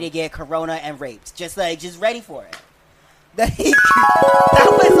Brooklyn. ready to get corona and raped, just ready for it. That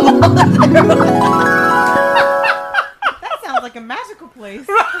was all there was. That sounds like a magical place.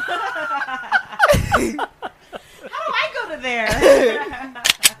 How do I go to there?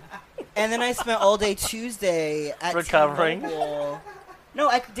 And then I spent all day Tuesday at Recovering. T-Mobile. No,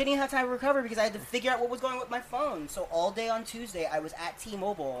 I didn't even have time to recover because I had to figure out what was going on with my phone. So all day on Tuesday, I was at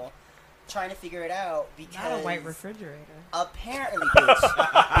T-Mobile trying to figure it out because Not a white refrigerator. apparently, bitch,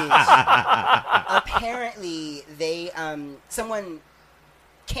 apparently they someone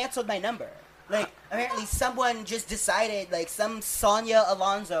canceled my number. Like, apparently someone just decided, like, some Sonia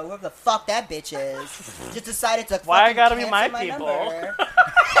Alonso, whoever the fuck that bitch is, just decided to Why fucking gotta be cancel my people? number. Oh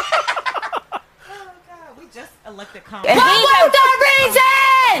God, we just elected What Congress. was the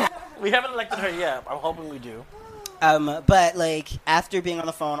reason? We haven't elected her yet. I'm hoping we do. But, like, after being on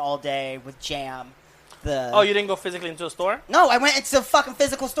the phone all day with Jam, Oh, you didn't go physically into a store? No, I went into a fucking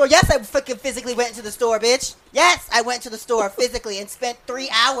physical store. Yes, I fucking physically went into the store, bitch. Yes, I went to the store physically and spent 3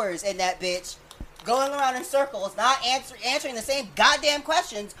 hours in that bitch, going around in circles, not answering the same goddamn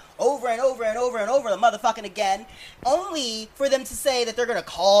questions over and over and over and over the motherfucking again, only for them to say that they're gonna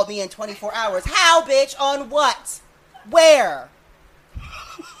call me in 24 hours. How, bitch? On what? Where?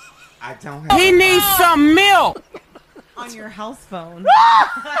 I don't have. He needs some milk. On your house phone.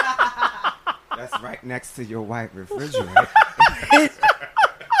 That's right next to your white refrigerator.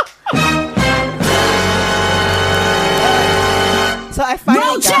 So I finally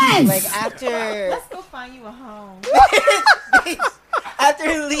No got chance! like after Let's go find you a home.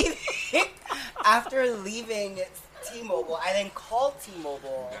 after leaving T-Mobile, I then called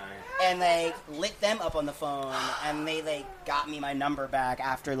T-Mobile and like lit them up on the phone, and they like got me my number back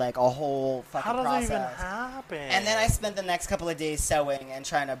after like a whole fucking How does process. that even happen? And then I spent the next couple of days sewing and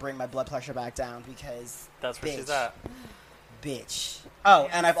trying to bring my blood pressure back down because That's where bitch, she's at. bitch. Oh,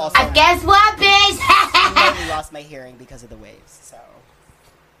 and I've also Guess what, bitch? completely lost my hearing because of the waves. So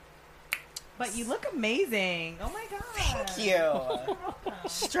But you look amazing. Oh my God. thank you.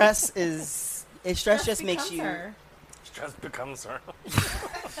 Stress just makes becomes you. her. Stress becomes her.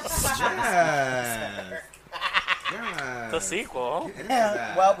 Yes. Yes. The sequel. Get into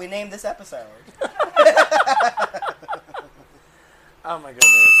that. Well, we named this episode. Oh my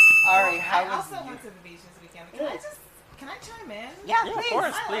goodness. Ari, I how was also went to the beach this weekend. Can I chime in? Yeah, Yeah, please. of course,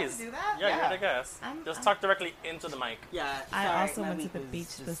 Am I allowed please. to do that? Yeah, Yeah. you're the guest. Just talk directly into the mic. Yeah, I sorry, also my went to week the was beach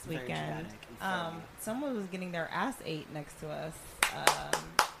just this very weekend. traumatic and fun. Someone was getting their ass ate next to us.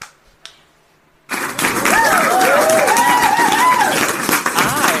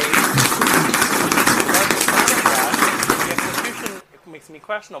 The execution makes me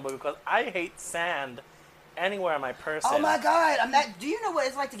questionable because I hate sand anywhere on my person. Oh my God! Do you know what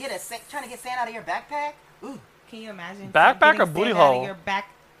it's like to get trying to get sand out of your backpack? Ooh. Can you imagine? Backpack getting or booty sand out of hole? Your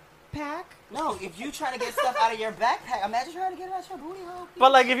backpack? No, if you trying to get stuff out of your backpack, imagine trying to get it out your booty hole.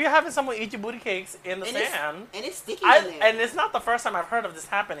 But like, if you're having someone eat your booty cakes in the and sand, it's sticky in there. and it's not the first time I've heard of this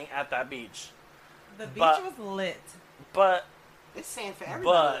happening at that beach. The beach But- was lit. But It's sand for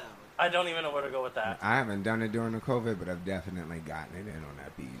everybody. but I don't even know where to go with that. I haven't done it during the COVID, but I've definitely gotten it in on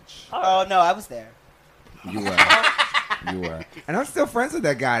that beach. Oh no, I was there. You were. You were. And I'm still friends with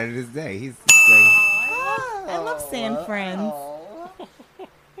that guy to this day. He's great. I love sand friends.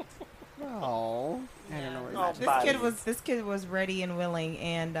 Oh. I don't know where Oh, that This kid was ready and willing,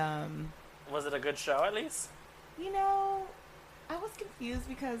 and Was it a good show at least? you know, I was confused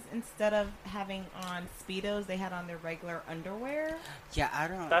because instead of having on Speedos, they had on their regular underwear. Yeah, I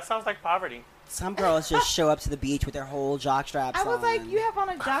don't. That sounds like poverty. Some girls just show up to the beach with their whole jock straps I was on. like, you have on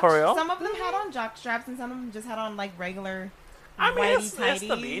a jock. For real? Some of them had on jock straps, and some of them just had on like regular. I mean, it's the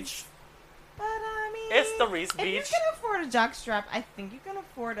whitey-tighties. beach. But I mean, It's the Reese if Beach. you can afford a jock strap, I think you can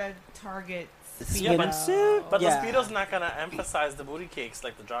afford a Target Yeah, but- Speedo. But Yeah. the Speedo's not gonna emphasize the booty cakes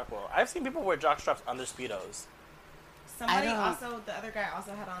like the jock will. I've seen people wear jock straps under Speedos. Somebody I don't- also, the other guy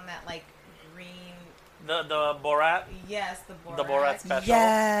also had on that like green. The Borat, Yes, the Borat. the Borat special.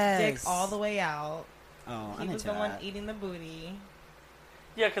 Yes. Dick all the way out. Oh, He I'm was into the one that. eating the booty.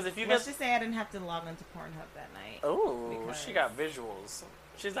 Yeah, because if you Let's get, just say I didn't have to log into Pornhub that night. oh, because- she got visuals.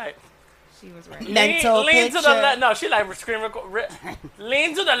 She's like, She was ready. Mental lean to the picture. left. No, she like screen record.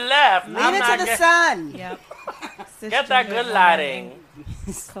 Lean to the left. Lean I'm not into the get- sun. Yep. Get that good lighting.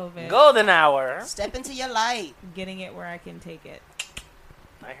 COVID. Golden hour. Step into your light. Getting it where I can take it.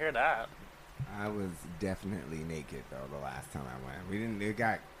 I hear that. I was definitely naked though the last time I went. We didn't. It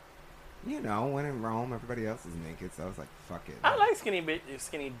got, when in Rome, everybody else is naked, so I was like, fuck it. I like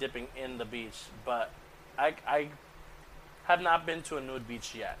skinny dipping in the beach, but I have not been to a nude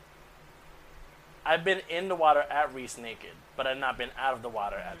beach yet. I've been in the water at Reese naked, but I've not been out of the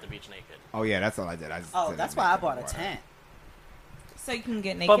water at the beach naked. Oh yeah, that's all I did. I just did that's it why I naked bought in a the water. tent. So you can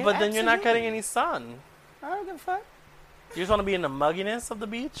get naked. But then you're not getting Absolutely. any sun. I don't give a fuck. You just want to be in the mugginess of the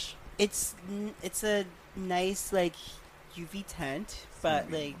beach. It's a nice like UV tent,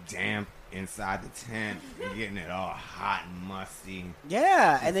 but like damp inside the tent. You're getting it all hot and musty.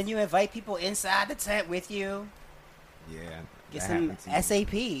 yeah, and then you invite people inside the tent with you. Yeah. Get that some happened to me.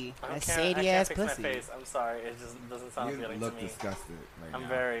 SAP, I that can't shady ass fix pussy. my face. I'm sorry. It just doesn't sound You appealing look to me. disgusted right I'm now.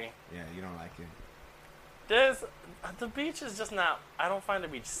 very. Yeah, you don't like it. The beach is just not. I don't find the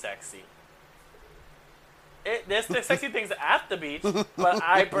beach sexy. There's sexy things at the beach, but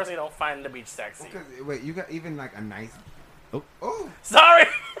I personally don't find the beach sexy. Wait, you got even like a nice. Oh, Sorry.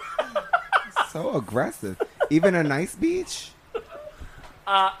 so aggressive. Even a nice beach.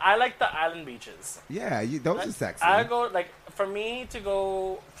 I like the island beaches. Yeah, those are sexy. I go for me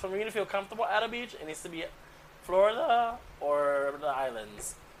to feel comfortable at a beach, it needs to be Florida or the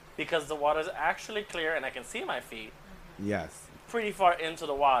islands because the water is actually clear and I can see my feet Yes. pretty far into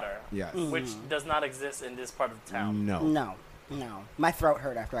the water, Yes. which does not exist in this part of town. No. No. My throat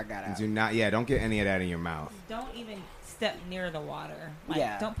hurt after I got out. Do not. Yeah, don't get any of that in your mouth. Don't even step near the water. Like,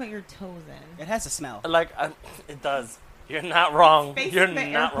 Yeah. Don't put your toes in. It has a smell. It does. You're not wrong. Facing You're the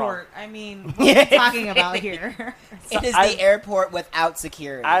not wrong. airport. I mean, what are we talking about here? It is I- the airport without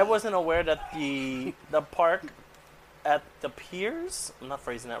security. I wasn't aware that the park at the piers. I'm not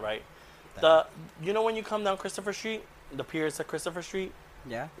phrasing that right. When you come down Christopher Street, the piers at Christopher Street,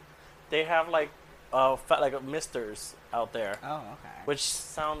 Yeah. they have like misters out there, Oh, okay. which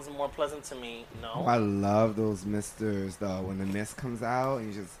sounds more pleasant to me. Oh, No, I love those misters though. When the mist comes out,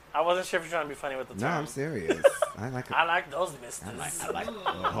 and you just. I wasn't sure if you're trying to be funny with the No, term. I'm serious. I like it. I like those misters. I like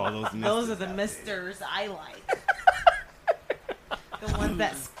all those misters. Those are the out there. misters I like. The ones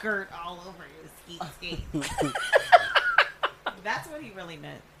that skirt all over you, skeet. That's what he really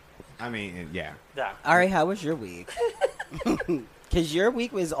meant. I mean, yeah. Yeah. Ari, how was your week? Because your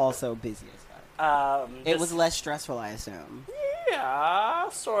week was also busy as fuck. It was less stressful, I assume. Yeah,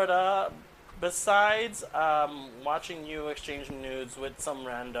 sorta. Besides watching you exchange nudes with some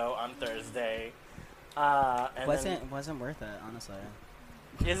rando on Thursday, and Wasn't worth it, honestly.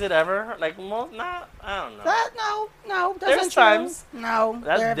 is it ever I don't know. No, There's that's times. No,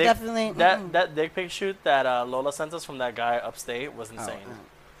 That there dick, definitely that dick pic shoot that Lola sent us from that guy upstate was insane.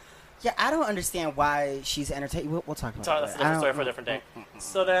 Yeah, I don't understand why she's entertained. We'll talk about So that. that's a different I story don't- for a different day.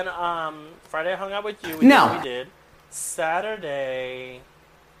 So then, Friday I hung out with you. No. We did. Saturday,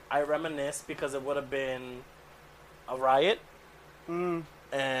 I reminisced because it would have been a riot.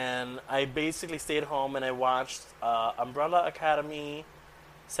 And I basically stayed home and I watched Umbrella Academy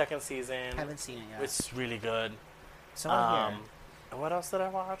second season. Haven't seen it yet. It's really good. So I hear. And what else did I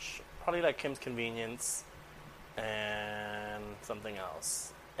watch? Probably like Kim's Convenience and something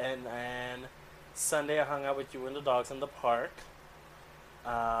else. And then Sunday I hung out with you and the dogs in the park.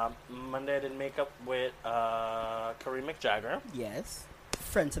 Monday I did makeup with Kareem McJagger, Yes.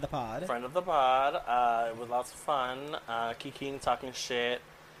 Friend to the pod. friend of the pod. It was lots of fun. Kikiing, talking shit,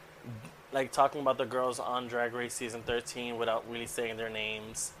 like talking about the girls on Drag Race season 13 without really saying their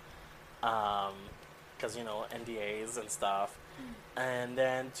names, because NDAs and stuff. And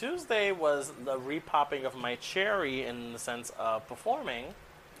then Tuesday was the repopping of my cherry in the sense of performing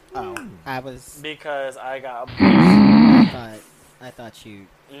Oh, I was. because I got I thought you.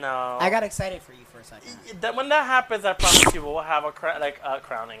 no. I got excited for you for a second. That when that happens, I promise you we'll have a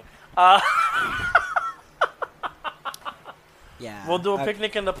crowning. Yeah. We'll do a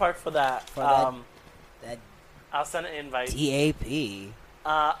picnic in the park for that. For that- That I'll send an invite. DAP.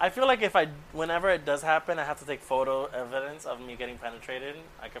 I feel like whenever it does happen, I have to take photo evidence of me getting penetrated.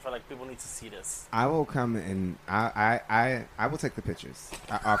 I feel like people need to see this. I will come and I will take the pictures.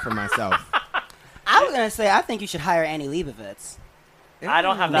 I offer myself. I was gonna say I think you should hire Annie Leibovitz. I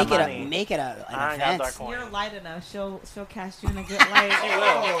don't have that Make it money. make it I an ain't got event. that coin. You're light enough. She'll cast you in a good light.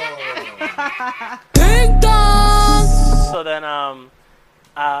 So then,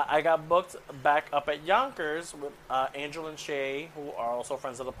 I got booked back up at Yonkers with Angel and Shay, who are also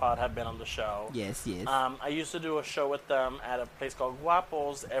friends of the pod, have been on the show. Yes. I used to do a show with them at a place called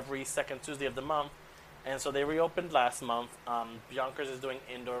W.A.P's every second Tuesday of the month, and so they reopened last month. Yonkers is doing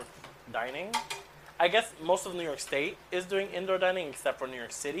indoor dining. I guess most of New York State is doing indoor dining except for New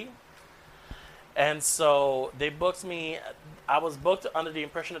York City. And so they booked me. I was booked under the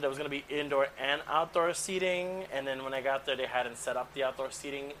impression that there was going to be indoor and outdoor seating, and then when I got there, they hadn't set up the outdoor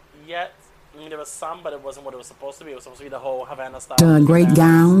seating yet. I mean, there was some, but it wasn't what it was supposed to be. It was supposed to be the whole Havana style. Great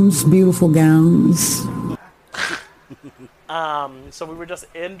gowns, beautiful gowns. So we were just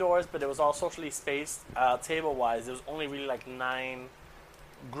indoors, but it was all socially spaced table-wise. There was only really like 9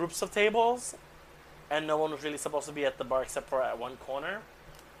 groups of tables, and no one was really supposed to be at the bar except for at one corner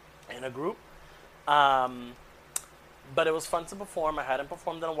in a group. But it was fun to perform. I hadn't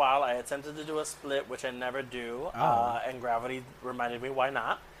performed in a while. I attempted to do a split, which I never do, and gravity reminded me why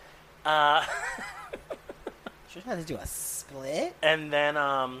not. She had to do a split. And then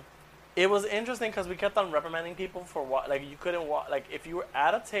it was interesting because we kept on reprimanding people for like you couldn't walk. Like if you were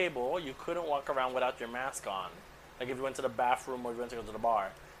at a table, you couldn't walk around without your mask on. Like if you went to the bathroom or you went to go to the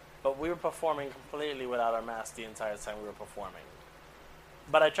bar. But we were performing completely without our mask the entire time we were performing.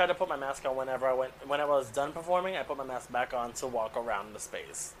 But I tried to put my mask on whenever I was done performing. I put my mask back on to walk around the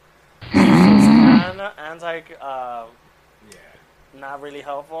space. So it's kind of not really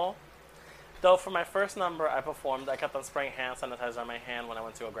helpful. Though for my first number I performed, I kept on spraying hand sanitizer on my hand when I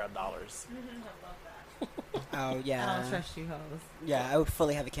went to go grab dollars. I love that. Oh yeah. I don't trust you, hoes. Yeah, I would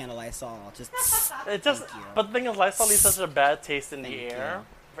fully have a can of Lysol. Just. It just, Thank you. but the thing is, Lysol leaves such a bad taste in the Thank air,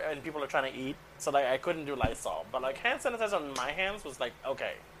 and people are trying to eat, so like I couldn't do Lysol. But like hand sanitizer on my hands was like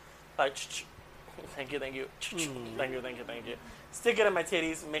okay, like thank you, thank you, thank you, thank you, thank you. Stick it in my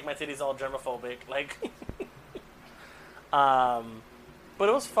titties, make my titties all germophobic, like. But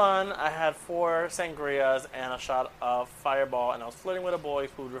it was fun. I had 4 sangrias and a shot of Fireball, and I was flirting with a boy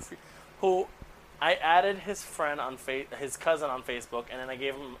who I added his friend on his cousin on Facebook, and then I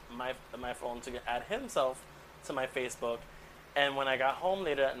gave him my phone to add himself to my Facebook. And when I got home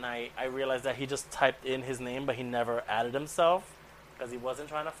later at night, I realized that he just typed in his name, but he never added himself because he wasn't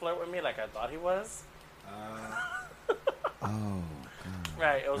trying to flirt with me like I thought he was. Oh, God.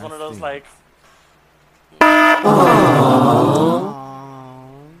 Right. It was one of those like.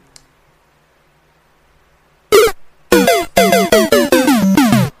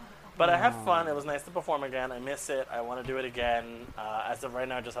 But I had fun. It was nice to perform again. I miss it. I want to do it again. As of right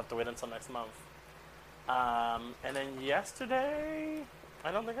now, I just have to wait until next month. And then yesterday,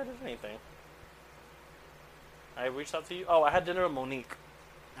 I don't think I did anything. I reached out to you. Oh, I had dinner with Monique.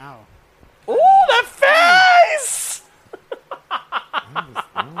 Ow. Ooh, that face!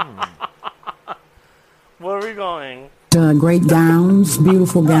 Where are we going? Great gowns,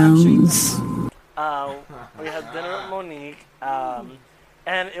 beautiful gowns. We had dinner with Monique.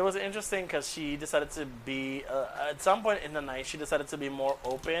 And it was interesting because she decided to be, at some point in the night, she decided to be more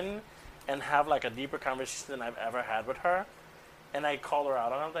open and have like a deeper conversation than I've ever had with her. And I called her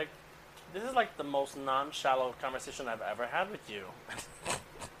out and I was like, this is like the most non-shallow conversation I've ever had with you.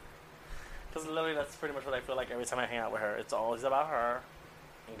 Because literally that's pretty much what I feel like every time I hang out with her. It's always about her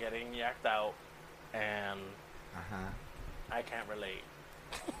and getting yacked out, and I can't relate.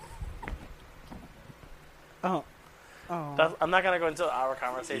 Oh. I'm not going to go into our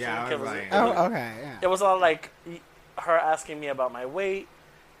conversation. Yeah, I was like, Okay. Yeah. It was all like her asking me about my weight,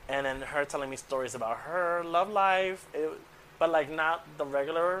 and then her telling me stories about her love life. But like not the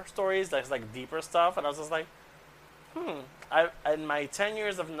regular stories, that's like deeper stuff. And I was just like, in my 10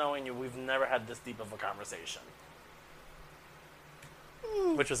 years of knowing you, we've never had this deep of a conversation.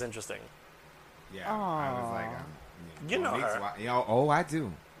 Which was interesting. Yeah, I was like, you know her. I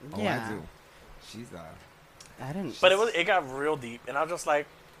do. Yeah. I do. She's I didn't. But it got real deep, and I was just like,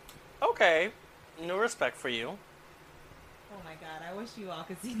 okay, new respect for you. Oh my God! I wish you all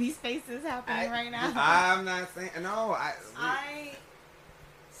could see these faces happening right now. I'm not saying no.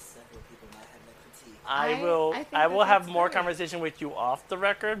 Several people might have that critique. I will have that's more good. conversation with you off the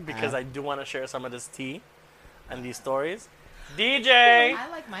record because I do want to share some of this tea and these stories. DJ. I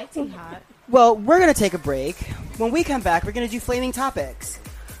like my tea hot. Well, we're going to take a break. When we come back, we're going to do flaming topics.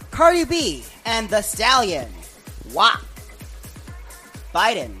 Cardi B and the Stallion. W.A.P.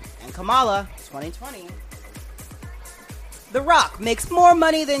 Biden and Kamala, 2020. The Rock makes more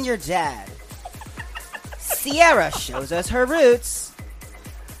money than your dad. Sierra shows us her roots.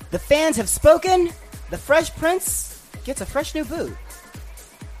 The fans have spoken. The Fresh Prince gets a fresh new boot.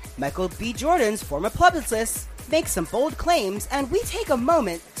 Michael B. Jordan's former publicist makes some bold claims, and we take a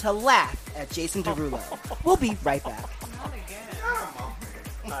moment to laugh at Jason Derulo. We'll be right back. Not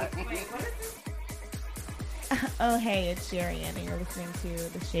again. Wait, what is this? Oh, hey, it's Sherry, and you're listening to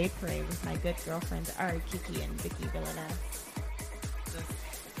The Shade Parade with my good girlfriends, Ari, Kiki, and Vicky Villanelle.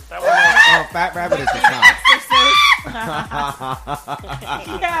 That was Fat Rabbit is the Exorcist.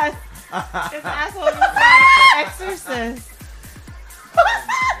 Yes. This asshole is like Exorcist.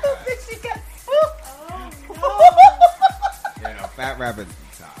 Yeah, Fat Rabbit's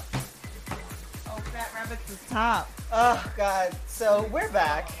top. Oh, Fat Rabbit's is top. Oh God! So we're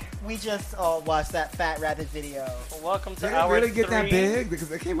back. We just all watched that Fat Rabbit video. Welcome to Did it hour really get 3. that big?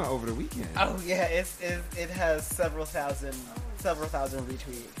 Because it came out over the weekend. Oh yeah, it has several thousand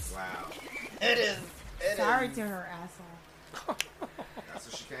retweets. Wow. It is. Sorry to her asshole. That's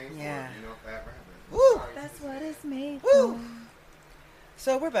what she came Yeah. for. You know, Fat Rabbit. Woo! That's what it's made Woo! for.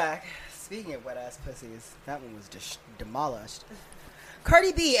 So we're back. Speaking of wet ass pussies, that one was just demolished.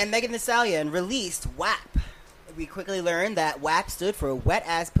 Cardi B and Megan Thee Stallion released W.A.P. We quickly learned that W.A.P stood for wet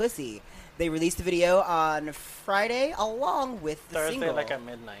ass pussy. They released the video on Friday along with the Thursday, single. like at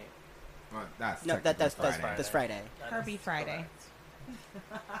midnight. Well, that's No, that's Friday. that's Friday. Herbie Friday.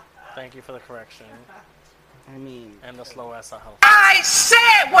 Thank you for the correction. I mean, And the slow ass help. I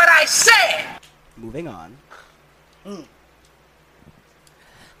said what I said. moving on.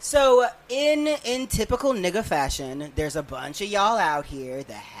 So, in typical nigga fashion, there's a bunch of y'all out here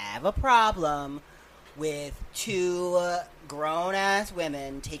that have a problem with two grown-ass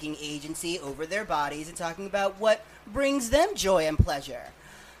women taking agency over their bodies and talking about what brings them joy and pleasure.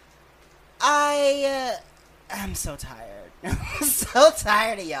 I'm so tired. I'm so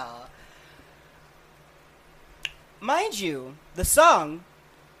tired of y'all. Mind you, the song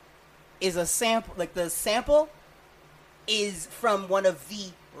is a sample, like the sample is from one of the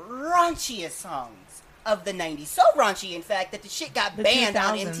raunchiest songs of the 90s. So raunchy, in fact, that the shit got The banned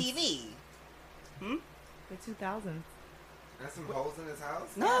on 2000s. MTV. The 2000s. There's some holes in his house?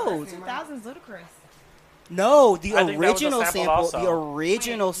 No. That came out? 2000s Ludacris. No, the I think that was a original sample sample. also. The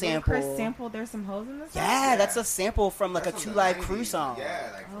original Wait, sample. Ludacris sampled There's Some Hoes in This Song? Yeah, that's a sample from like That's a from Two the Live 90s. Crew song. Yeah,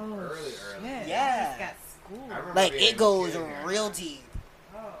 like Oh, early. shit. Yeah. I just got schooled. I remember Like being it goes a kid hearing real that. deep.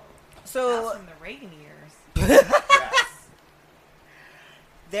 Oh. So That's from the Reagan years. Yes.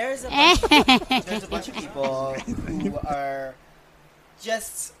 there's a bunch of people who are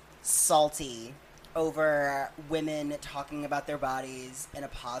just salty over women talking about their bodies in a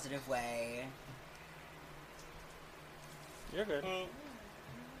positive way. You're good.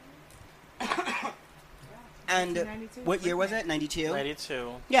 And 1992? what year was it? 92?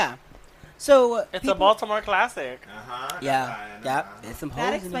 92. Yeah. So It's a people- Baltimore classic. Uh-huh. Yeah. Yep. It's some That hoes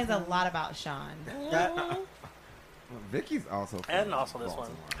in explains the a lot about Sean. That- Well, Vicky's also from And also this one.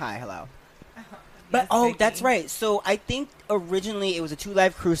 Baltimore. Hi, hello. Yes, But Vicky. that's right. So I think originally it was a Two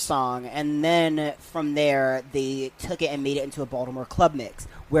Live Crew song, and then from there they took it and made it into a Baltimore club mix,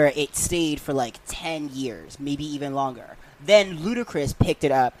 where it stayed for like 10 years, maybe even longer. Then Ludacris picked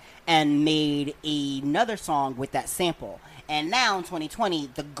it up and made another song with that sample. And now in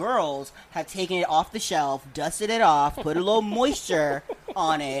 2020, the girls have taken it off the shelf, dusted it off, put a little moisture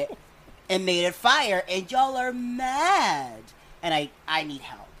on it, and made it fire. And y'all are mad. And I need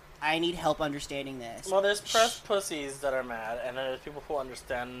help. I need help understanding this. Well, there's pressed pussies that are mad, and then there's people who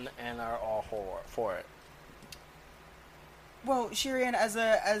understand and are all for it. Well, Shirian, as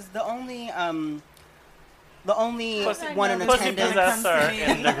the only Pussy- one in Pussy attendance, possessor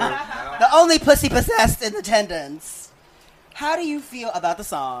in the group. the only pussy possessed in attendance. How do you feel about the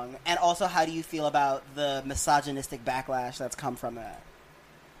song, and also how do you feel about the misogynistic backlash that's come from it?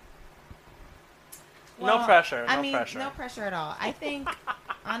 No pressure. I No mean, pressure. no pressure at all. I think,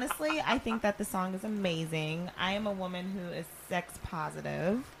 honestly, I think that the song is amazing. I am a woman who is sex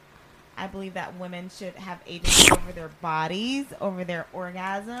positive. I believe that women should have agency over their bodies, over their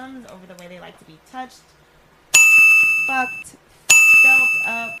orgasms, over the way they like to be touched, fucked, felt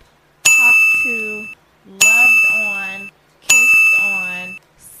up, talked to, loved on, kissed on,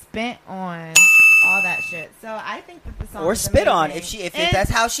 spent on, all that shit. So I think that the song Or is spit on amazing. if And- that's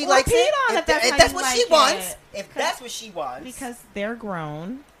how she or likes peed it. on If if that's how that's you what like she wants. it. If that's what she wants. Because they're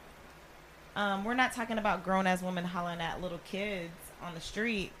grown. We're not talking about grown-ass women hollering at little kids on the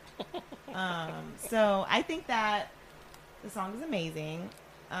street. So I think that the song is amazing.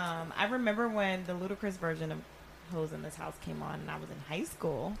 I remember when the Ludacris version of Hoes in This House came on and I was in high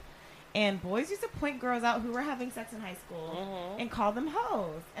school. And boys used to point girls out who were having sex in high school and call them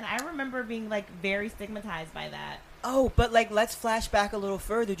hoes. And I remember being, like, very stigmatized by that. Oh, but like, let's flash back a little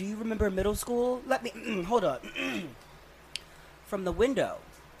further. Do you remember middle school? Let me hold on. From the window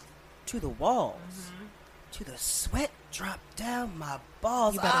to the walls to the sweat drop down my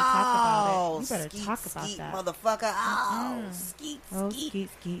balls. You better talk about it. Oh, You better skeet, talk about skeet, that. motherfucker. Oh, skeet, Oh, skeet. skeet,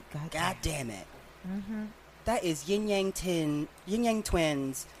 skeet. God, God damn it. Mm-hmm. That is Yin Yang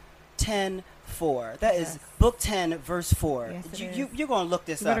Twins 10-4. That is Yes. book 10, verse 4. Yes, it You're going to look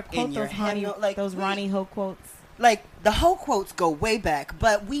this You better up in quote your those head. Ronnie, those Ronnie Ho quotes. Like, the whole quotes go way back,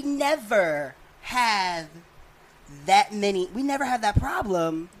 but we never have that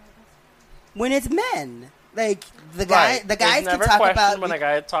problem when it's men. Like the guy, Right. the guys It's can never talk questioned about. when a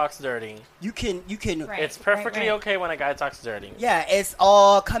guy talks dirty. You can. Right. It's perfectly right. okay when a guy talks dirty. Yeah, it's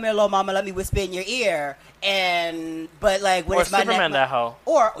all come here, little mama, let me whisper in your ear, but like when Or it's my Superman neck, that hoe.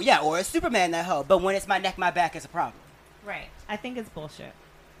 or it's Superman that hoe. But when it's my neck, my back is a problem. Right. I think it's bullshit.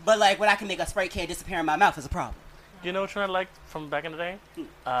 But like when I can make a spray can disappear in my mouth is a problem. You know which one I liked from back in the day?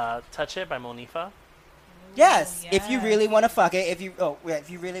 Touch It by Monifa. Yes, if you yes. really want to fuck it, if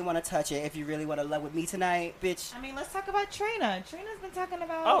you really want to touch it, if you really want to love with me tonight, bitch. I mean, let's talk about Trina. Trina's been talking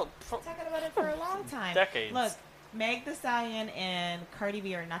about it for a long time. Decades. Look, Meg Thee Stallion and Cardi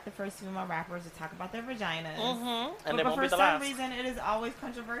B are not the first female rappers to talk about their vaginas. Mm-hmm. And But they won't for be the some last. reason, it is always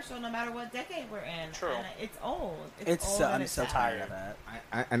controversial, no matter what decade we're in. True. And it's old. It's old and I'm it's so sad. tired of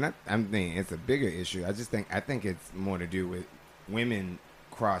that. I'm thinking it's a bigger issue. I think it's more to do with women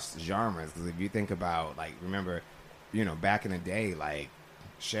cross genres. Because if you think about, like, remember, back in the day, like,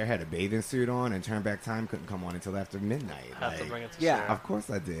 Cher had a bathing suit on, and Turn Back Time couldn't come on until after midnight. Have to Like, bring it to Yeah. Cher. of course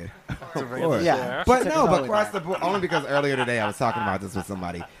I did. To Of bring it to course. Yeah. Cher. But She took no, us all but the way cross back. the board, only because earlier today I was talking about this with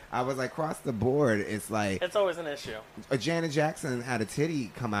somebody. I was like, cross the board, it's like It's always an issue. Janet Jackson had a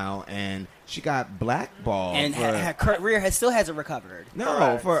titty come out and she got blackballed. And for, her career still hasn't recovered. no,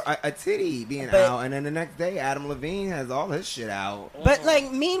 Correct. for a titty being But- out, and then the next day Adam Levine has all his shit out. But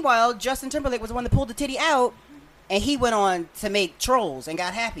like, meanwhile, Justin Timberlake was the one that pulled the titty out, and he went on to make Trolls and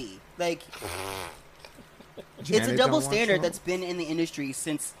got happy. Like, it's a Janet double don't want standard Trump. that's been in the industry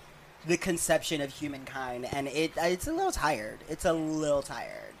since the conception of humankind, and it's a little tired. It's a little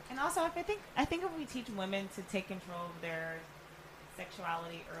tired. And also, I think if we teach women to take control of their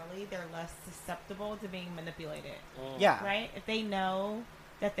sexuality early, they're less susceptible to being manipulated. Yeah. Right? If they know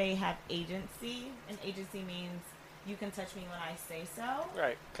that they have agency, and agency means you can touch me when I say so.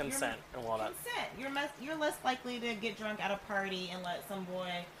 Right. Consent and all that. Consent. You're less likely to get drunk at a party and let some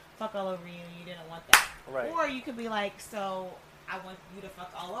boy fuck all over you and you didn't want that. Right. Or you could be like, so I want you to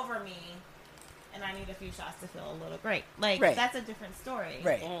fuck all over me and I need a few shots to feel a little great. Like, Right. that's a different story.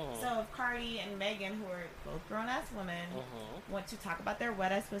 Right. So if Cardi and Megan, who are both grown-ass women, Mm-hmm. want to talk about their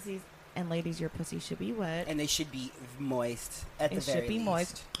wet-ass pussies, and ladies, your pussy should be wet. And they should be moist at the It should very be least.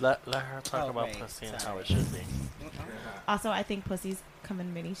 moist. Let her talk Oh, about right. pussy and how Sorry. it should be. Also, I think pussies come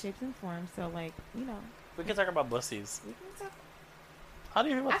in many shapes and forms, so, like, We can talk about pussies. we can talk. How do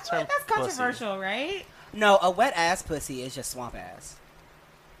you feel I about the feel term like that's pussy? controversial, right? No, a wet ass pussy is just swamp ass.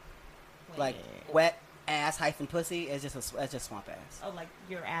 Like Wait. wet ass hyphen pussy is just it's just swamp ass. Oh, like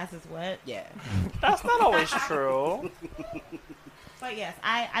your ass is wet? Yeah. That's not always true. But yes,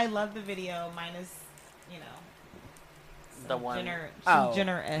 I love the video minus, The one. Oh.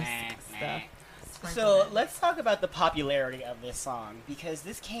 Jenner-esque stuff. So let's talk about the popularity of this song, because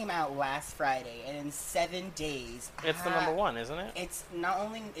this came out last Friday, and in 7 days, It's the number one, isn't it? It's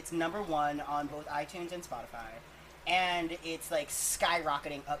it's number one on both iTunes and Spotify, and it's like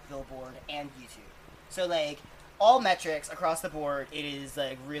skyrocketing up Billboard and YouTube. So like all metrics across the board, it is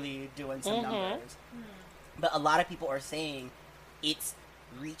like really doing some numbers. But a lot of people are saying it's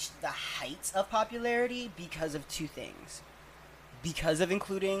reached the heights of popularity because of two things. Because of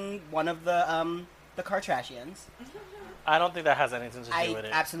including one of the Kardashians. I don't think that has anything to do I with it.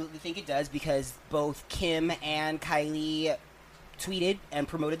 absolutely think it does, because both Kim and Kylie tweeted and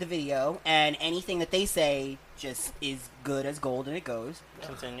promoted the video, and anything that they say just is good as gold, and it goes.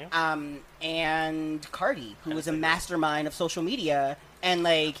 Continue. And Cardi, who was a mastermind of social media, and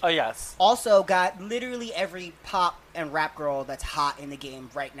like Oh, yes. also got literally every pop and rap girl that's hot in the game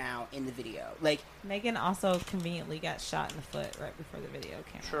right now in the video. Like, Megan also conveniently got shot in the foot right before the video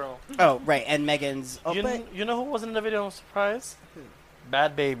came out. True. oh right, and Megan's. Oh, You, but you know who wasn't in the video? I'm surprised.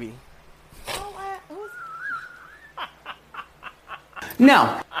 Bad Baby. Oh, who's...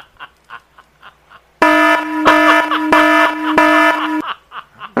 No.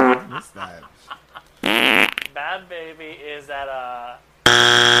 I missed that. Bad Baby is that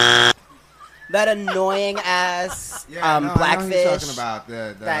that annoying ass No, I know who blackfish you're talking about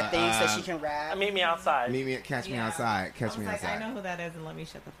the that thinks that she can rap. Meet Me Outside. catch me Yeah. outside. Catch I me was like, outside. I know who that is, and let me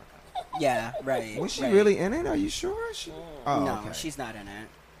shut the fuck up. Yeah, right. Was she right. really in it? Are you sure? Oh, no, okay. she's not in it.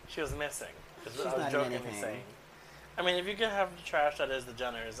 She was missing. Is what She's I was not in jokingly anything. saying. I mean, if you could have the trash that is the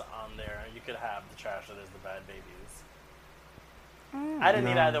Jenners on there, you could have the trash that is the Bad Babies. I didn't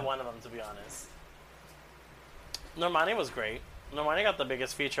need either one of them, to be honest. Normani was great. Normani got the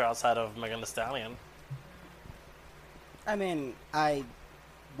biggest feature outside of Megan Thee Stallion. I mean, I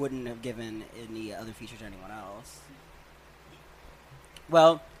wouldn't have given any other feature to anyone else.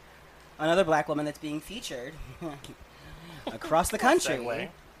 Well, another black woman that's being featured across the country. Segue.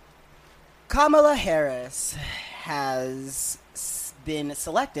 Kamala Harris has been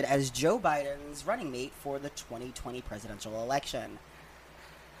selected as Joe Biden's running mate for the 2020 presidential election.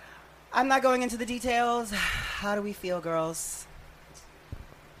 I'm not going into the details. How do we feel, girls?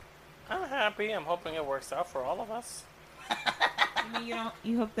 I'm happy. I'm hoping it works out for all of us. I mean,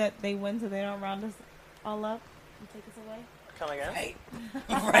 you hope that they win so they don't round us all up and take us away? Come again?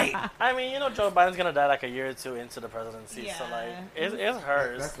 Right. I mean, Joe Biden's gonna die like a year or two into the presidency, so like, it's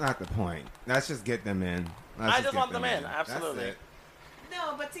hers. That's not the point. Let's just get them in. I just want them in, absolutely. That's it.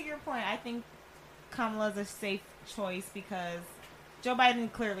 No, but to your point, I think Kamala's a safe choice because Joe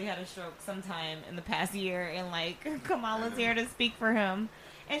Biden clearly had a stroke sometime in the past year, and like Kamala's here to speak for him,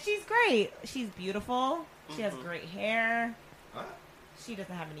 and she's great. She's beautiful. She has great hair. What? She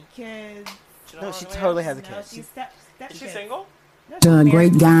doesn't have any kids. No, she totally has a No, kid. she's step Is she kids. single? No, she's Great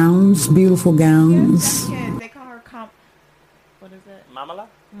married. gowns, beautiful She has gowns. stepkids. They call her what is it? Mamala?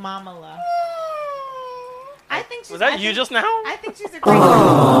 Mamala. I think she's. Was that I you think- just now? I think she's a great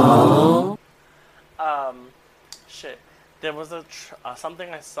girl. Shit. There was something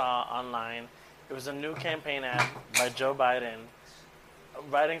I saw online. It was a new campaign ad by Joe Biden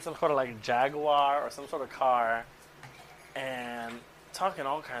riding some sort of like Jaguar or some sort of car and talking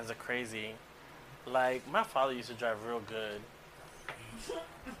all kinds of crazy. Like, my father used to drive real good.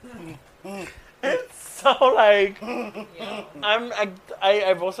 It's so like, I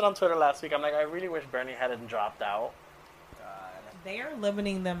posted on Twitter last week. I'm like, I really wish Bernie hadn't dropped out. They are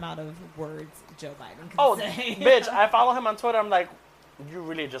limiting the amount of words Joe Biden can Oh, say. bitch! I follow him on Twitter. I'm like, you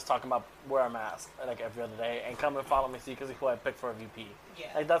really just talking about wear a mask like every other day and come and follow me, see, because who I picked for a VP. Yeah.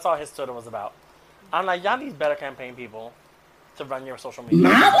 Like, that's all his Twitter was about. I'm like, y'all need better campaign people to run your social media.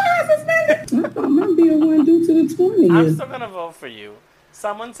 My ass is I thought my bill went due to the I'm 20th. still gonna vote for you.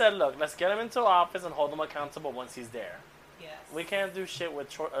 Someone said, look, let's get him into office and hold him accountable once he's there. Yes. We can't do shit with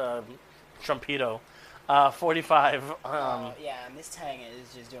Trumpito. 45. Yeah, Miss Tang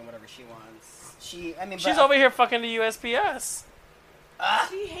is just doing whatever she wants. She's over here fucking the USPS.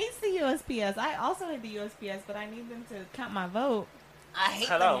 She hates the USPS. I also hate the USPS, but I need them to count my vote. I hate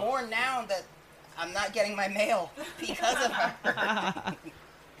Hello. them more now that I'm not getting my mail because of her.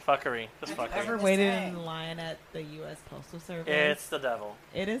 Fuckery. Just Have you ever fuckery. waited in line at the U.S. Postal Service? It's the devil.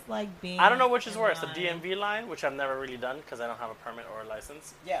 It is like being. I don't know which is in worse, the line. DMV line, which I've never really done because I don't have a permit or a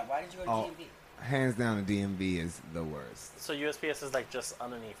license. Yeah, why did you go to Oh. DMV? Hands down, the DMV is the worst. So USPS is like just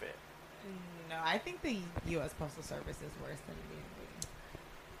underneath it. No, I think the U.S. Postal Service is worse than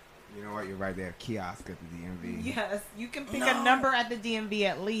the You know what? You're right there. Kiosk at the DMV. DMV. Yes, you can pick No. a number at the DMV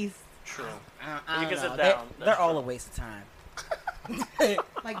at least. True. I You don't can know. sit down. They're That's all true. a waste of time.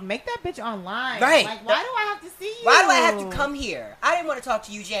 Like, make that bitch online. Right. Like, why do I have to see you? Why do I have to come here? I didn't want to talk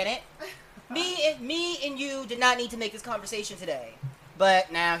to you, Janet. Me and you did not need to make this conversation today.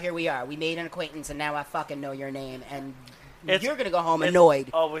 But now here we are. We made an acquaintance, and now I fucking know your name, and It's- you're gonna go home It's annoyed.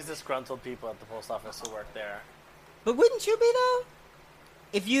 always disgruntled people at the post office who work there. But wouldn't you be though?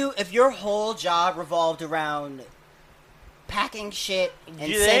 If your whole job revolved around packing shit and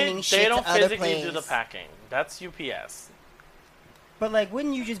sending shit they don't to other physically places, do the packing. That's UPS. but like,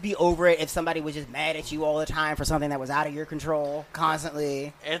 wouldn't you just be over it if somebody was just mad at you all the time for something that was out of your control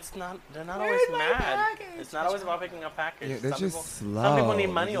constantly? It's not. They're not Where's always my mad. package? It's not always about picking up package. Yeah, they're some just people, slow. Some people need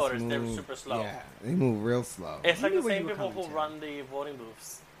They money just orders. They're move- super slow. Yeah, they move real slow. It's like the Where same you were people who coming to. run the voting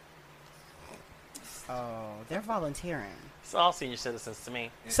booths. Oh, they're volunteering. It's all senior citizens to me.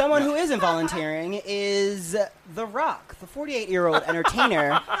 Someone who isn't volunteering is The Rock, the 48-year-old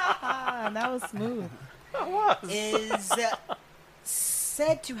entertainer, Ah, that was smooth. It was. is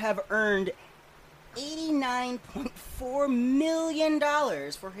said to have earned $89.4 million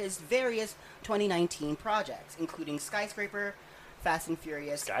for his various 2019 projects, including Skyscraper, Fast and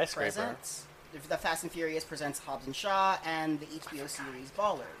Furious Skyscraper? Presents, the Fast and Furious Presents Hobbs and Shaw, and the HBO series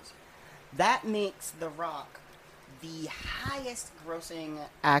Ballers. That makes The Rock the highest grossing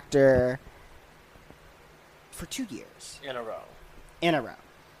actor for 2 years In a row. in a row.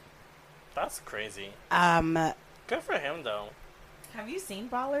 That's crazy. Good for him, though. Have you seen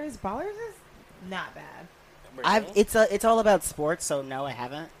Ballers? Ballers is not bad, Really? It's all about sports, so no, I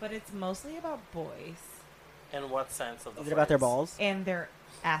haven't. but it's mostly about boys In what sense of the Is it about their phrase? balls? and they're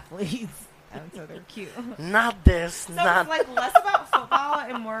athletes, and so they're cute. Not this. So not. it's like less about football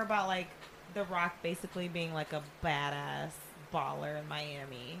and more about like The Rock basically being like a badass baller in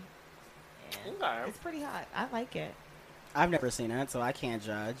Miami. And Okay. it's pretty hot. I like it. I've never seen it, so I can't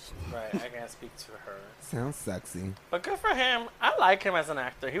judge. Right, I can't speak to her. Sounds sexy. But good for him. I like him as an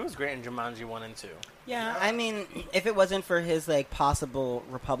actor. He was great in Jumanji 1 and 2. Yeah, I mean, if it wasn't for his like possible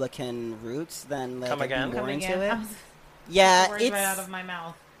Republican roots, then like, Come I'd be again? more Come into again. it. I was- Yeah, the words it's right out of my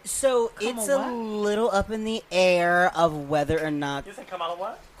mouth. So it's a what? little up in the air of whether or not You said Kamala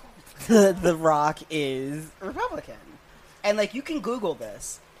what? the Rock is Republican. And like you can Google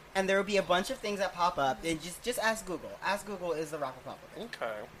this, and there will be a bunch of things that pop up. And just ask Google. Ask Google, is the Rock Republican?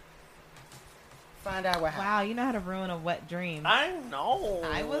 Okay. Find out what happened. Wow, you know how to ruin a wet dream. I know.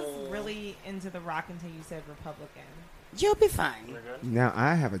 I was really into The Rock until you said Republican. You'll be fine. We're good. Now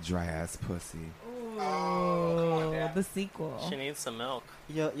I have a dry ass pussy. Ooh, come on, Dad. the sequel. She needs some milk.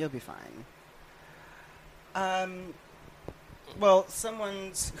 You'll be fine. Well,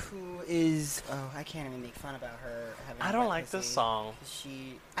 someone's who is I can't even make fun about her having. I a don't wet like this pussy. song.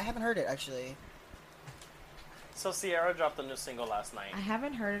 I haven't heard it actually. So Sierra dropped a new single last night. I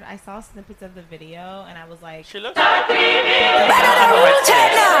haven't heard it. I saw snippets of the video, and I was like, She looks. No,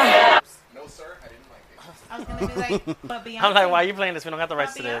 sir, I didn't like it. I was gonna be like, but Beyonce. I'm like, why are you playing this? We don't have the but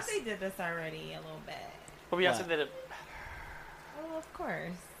rights to this. Beyonce did this already a little bit. But Beyonce What? did it. Oh, of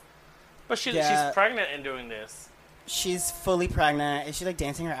course. But she's Yeah. pregnant in doing this. She's fully pregnant. Is she like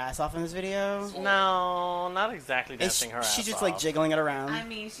dancing her ass off in this video? No, not exactly Is dancing her ass she just off. like jiggling it around, I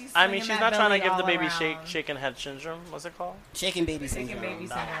mean, she's. I mean, swinging she's that not trying to belly give the all baby around. shaken head syndrome. What's it called? shaking baby Shaking syndrome. baby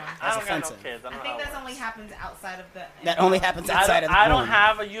No. syndrome. I That's don't got offensive. no kids. I don't I know think how that it only works. happens outside of the. That only happens outside of the I don't womb.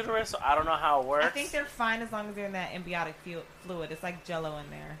 have a uterus, so I don't know how it works. I think they're fine as long as they're in that embryonic fluid. It's like Jello in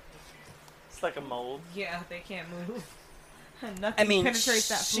there. It's like a mold. Yeah, they can't move. Nothing I mean, penetrates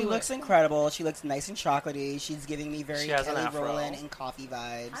that she fluid. looks incredible. She looks nice and chocolatey. She's giving me very She has an Kelly afro. Rowland and coffee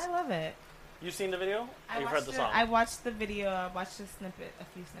vibes. I love it. You seen the video? You've heard the it- song. I watched the video. I watched a few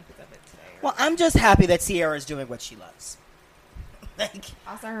snippets of it today. Well, I'm just happy that Sierra is doing what she loves. Like,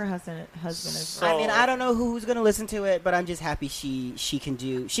 Also, her husband is. So- I mean, I don't know who's gonna listen to it, but I'm just happy she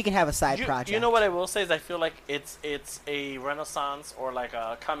can have a side project. You know what I will say is I feel like it's a renaissance or like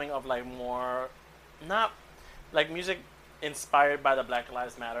a coming of like more, not like music inspired by the Black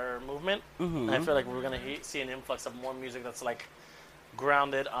Lives Matter movement. Mhm. I feel like we're gonna see an influx of more music that's like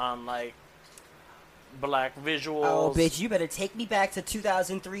grounded on like black visuals. Oh, bitch, you better take me back to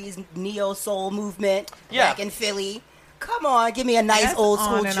 2003's neo soul movement Yeah. back in Philly. Come on, give me a nice That's old on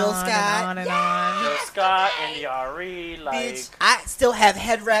school and Jill on Scott. and on and on. Jill Scott and Yari, like Bitch, I still have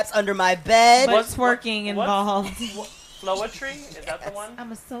head wraps under my bed. But What's- twerking what- involved. Flowetry. Is that the one?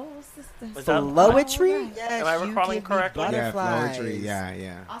 I'm a soul sister. Was that- Flowetry? Oh, right. Yes, Am I you recalling give me correctly? Yeah, butterflies. poetry.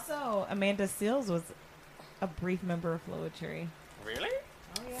 Yeah. Also, Amanda Seales was a brief member of Flowetry. Really?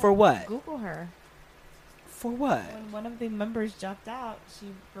 Oh, yeah. For what? Google her. For what? When one of the members dropped out, she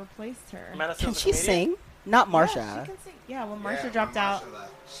replaced her. Amanda Can Seales, she the comedian? sing? Not Yeah, Marsha. she can sing. Yeah, when Marsha dropped out,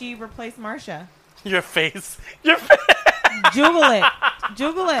 she replaced Marsha. Your face. Your face. Juggle it.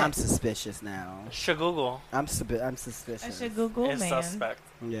 Juggle it. I'm suspicious now. Shagugle I'm I suspicious. should Google, is man. suspect.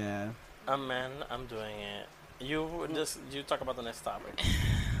 Yeah. Man, I'm doing it. You talk about the next topic.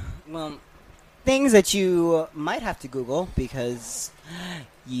 Well, things that you might have to Google because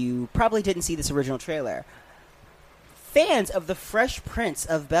you probably didn't see this original trailer. Fans of The Fresh Prince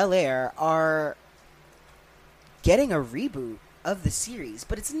of Bel-Air are getting a reboot of the series,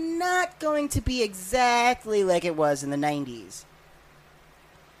 but it's not going to be exactly like it was in the 90s.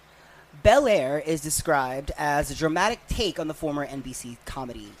 Bel-Air is described as a dramatic take on the former NBC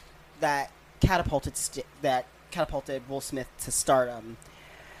comedy that catapulted Will Smith to stardom.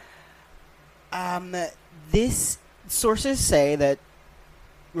 This sources say that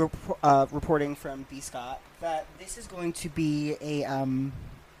reporting from B. Scott that this is going to be a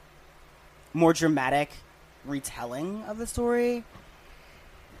more dramatic retelling of the story.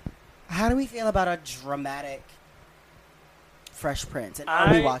 How do we feel about a dramatic Fresh Prince? And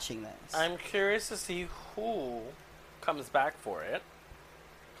are we watching this? I'm curious to see who comes back for it,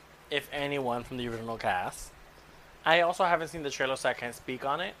 if anyone from the original cast. I also haven't seen the trailer, so I can't speak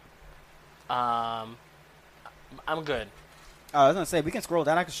on it. I'm good. Oh, I was gonna say we can scroll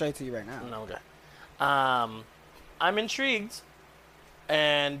down. I can show it to you right now. No, I'm good. I'm intrigued,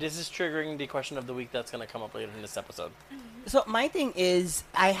 and this is triggering the question of the week that's going to come up later in this episode. So my thing is,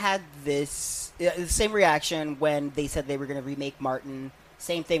 I had this the same reaction when they said they were going to remake Martin.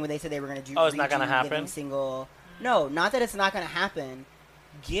 Same thing when they said they were going to do. Oh, it's not gonna redo happen? Living Single. No, not that it's not going to happen.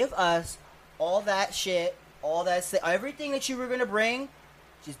 Give us all that shit, everything that you were going to bring.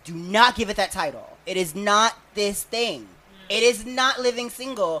 Just do not give it that title. It is not this thing. It is not Living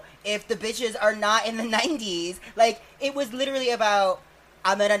Single if the bitches are not in the 90s. Like, it was literally about,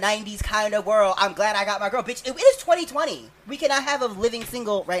 I'm in a 90s kind of world. I'm glad I got my girl. Bitch, it is 2020. We cannot have a Living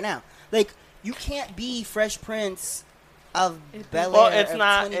Single right now. Like, you can't be Fresh Prince of Bel-Air. Well, it's of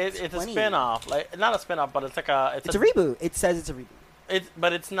not. It's a 2020. spin-off. Like, not a spin-off, but it's like a... It's a reboot. It says it's a reboot.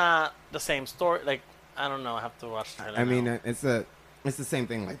 But it's not the same story. Like, I don't know. I have to watch the trailer I mean, now. it's a It's the same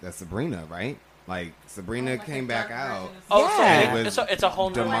thing like that Sabrina, right? Like Sabrina came back out. Oh, Yeah. so It was it's a whole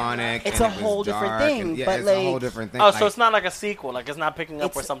new demonic. It's and a it was whole different dark, thing, and, yeah, but it's a whole like- different thing. Oh, like, so it's not like a sequel. Like it's not picking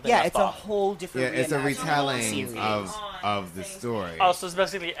up where something yeah, left it's a off. whole different. yeah, it's a reimagining retelling series. of the story. Oh, so it's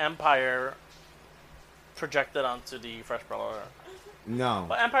basically Empire projected onto the Fresh Prince. No,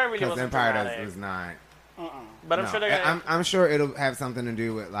 But Empire really because wasn't Empire dramatic. was not. But I'm no. sure they're gonna. I'm sure it'll have something to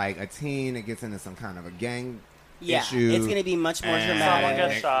do with like a teen that gets into some kind of a gang Yeah, issue. it's gonna be much more and Someone dramatic.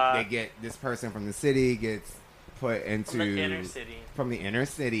 gets shot. They get this person from the city gets put into From the inner city. From the inner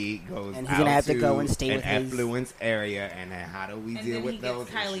city goes And he's gonna out have to go and stay an with his- affluence area, and then how do we And deal then with he those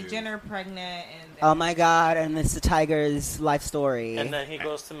gets Kylie issues? Jenner pregnant, and Oh my god! And it's the Tiger's life story. And then he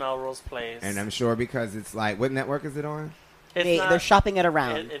goes to Melrose Place. And I'm sure because it's like, what network is it on? it's they're shopping it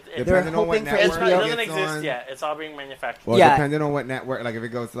around. It, They're Depending on what hoping for it's network not, it HBO. doesn't gets exist on. yet. It's all being manufactured. Well, Yeah. depending on what network, like if it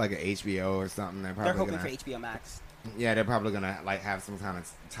goes to like a HBO or something, they're They're probably hoping gonna, for HBO Max. yeah, they're probably gonna like have some kind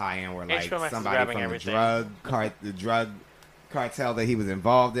of tie-in where like HBO Max is somebody grabbing from everything. the drug cartel that he was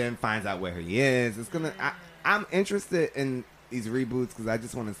involved in finds out where he is. It's gonna. I'm interested in these reboots because I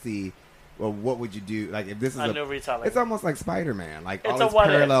just want to see. Well, what would you do? Like if this is A new retelling. It's almost like Spider-Man. Like It's all a these what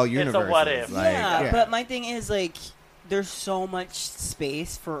if. parallel It's a universes. what if. Like, yeah, but my thing is like, there's so much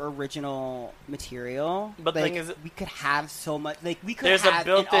space for original material. But the like, thing is- we could have so much. Like we could There's a have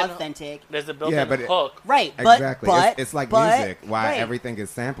an built-in- authentic. There's a built-in Yeah, but it- hook. Right, but Exactly. but it's like but- music. Why right. everything is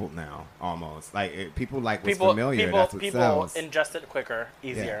sampled now, almost. Like people like what's People, familiar. people, That's what people sells. ingest it quicker,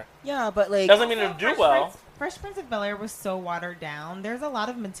 easier. Yeah, but like Doesn't mean Also, it'll do Fresh well. Prince, Fresh Prince of Bel-Air was so watered down. There's a lot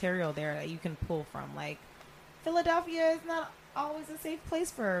of material there that you can pull from. Like, Philadelphia is not always a safe place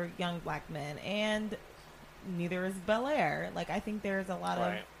for young black men, and neither is Bel-Air. Like, I think there's a lot of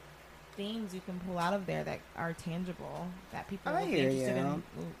Right. themes you can pull out of there that are tangible that people I will be hear interested you.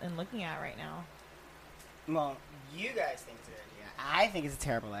 in looking at right now. Well, you guys think it's a good idea. I think it's a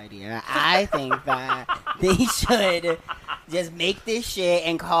terrible idea. I think that they should just make this shit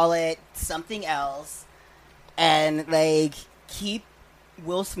and call it something else, and like keep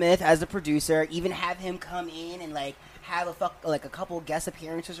Will Smith as the producer. Even have him come in and like have a couple guest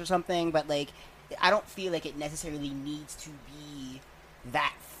appearances or something. But like, I don't feel like it necessarily needs to be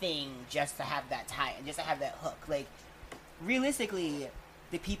that thing just to have that tie and just to have that hook. Like, realistically,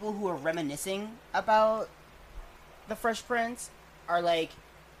 the people who are reminiscing about the Fresh Prince are like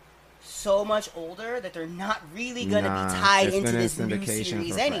so much older that they're not really gonna be tied it's into been in this new syndication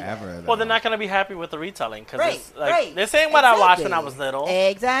series for anyway. forever, Well, they're though. not gonna be happy with the retelling because Right, it's like right. this ain't what I watched when Exactly. I was little.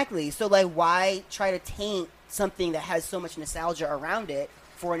 Exactly. So like, why try to taint something that has so much nostalgia around it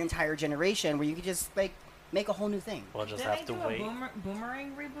for an entire generation where you could just like make a whole new thing? We'll just Didn't have they to do wait. a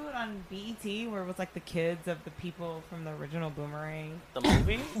Boomerang reboot on BET where it was like the kids of the people from the original Boomerang? The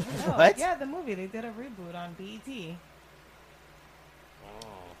movie? No, What? Yeah, the movie. They did a reboot on BET.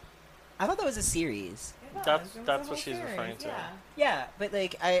 I thought that was a series. It was. That's- It was that's a what whole she's referring to. Yeah. Yeah, but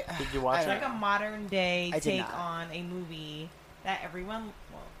like I Did you watch I It's don't it? like a know. modern day I did take not. on a movie that everyone,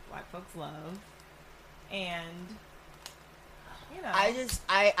 well, black folks love, and you know, I They're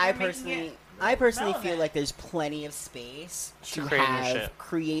making personally it I personally feel relevant. like there's plenty of space To to create new have shit.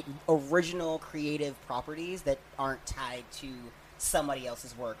 create original creative properties that aren't tied to somebody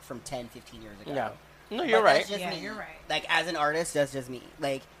else's work from 10, 15 years ago. Yeah. No, But you're that's right. just Yeah, me. you're right. Like as an artist, that's just me.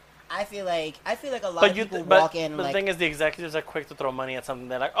 Like I feel like a lot But of you, people but, walk in but like, the thing is, the executives are quick to throw money at something.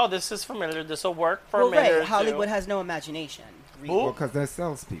 They're like, "Oh, this is familiar. This will work for well, a minute." right? or Hollywood two." has no imagination. Who? Well, because they're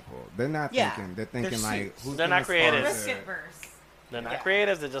salespeople. They're not Yeah, thinking. They're they're thinking like, suits. who's They're gonna not creative. sponsor- Risk Adverse. They're not Yeah.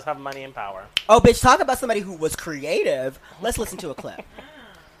 creatives. They just have money and power. Oh, bitch! Talk about somebody who was creative. Let's listen to a clip.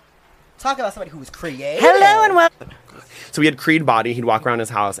 Talk about somebody who was creative. Hello and welcome. So he had Creed body. He'd walk around his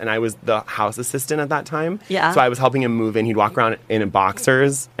house, and I was the house assistant at that time. Yeah. So I was helping him move in. He'd walk around in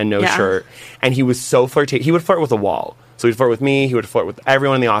boxers and no Yeah. shirt, and he was so flirtatious. He would flirt with a wall. So he'd flirt with me. He would flirt with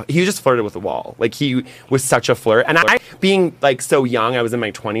everyone in the office. He just flirted with the wall. Like he was such a flirt. And I, being like so young, I was in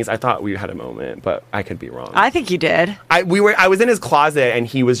my 20s. I thought we had a moment, but I could be wrong. I think you did. I was in his closet, and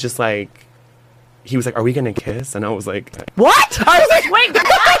he was just like. He was like, "Are we gonna kiss?" And I was like, What? I was like, Wait,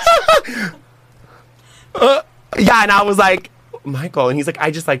 what? yeah, and I was like, Michael, and he's like,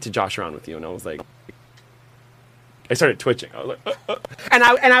 I just like to josh around with you, and I was like, I started twitching. I was like, and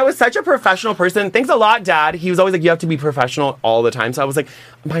I was such a professional person. Thanks a lot, Dad. He was always like, you have to be professional all the time. So I was like,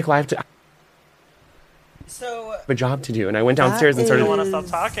 Michael, I have So a job to do, and I went downstairs and You started. don't want to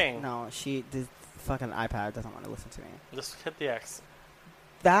stop talking. No, the fucking iPad doesn't want to listen to me. Just hit the X.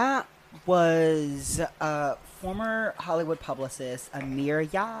 That was former Hollywood publicist Amir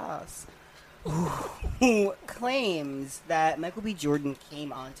Yas, who claims that Michael B. Jordan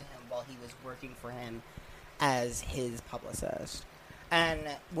came on to him while he was working for him as his publicist. And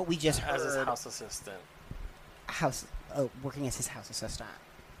what we just heard... As his house assistant. Working as his house assistant.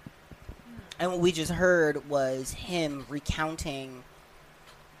 And what we just heard was him recounting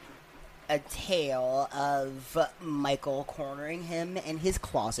a tale of Michael cornering him in his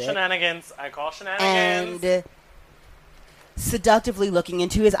closet. Shenanigans. I call shenanigans. And seductively looking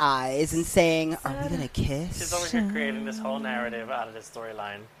into his eyes and saying, "Are we gonna kiss?" She's over here creating this whole narrative out of this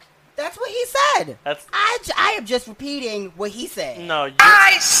storyline. That's what he said. I am just repeating what he said. No,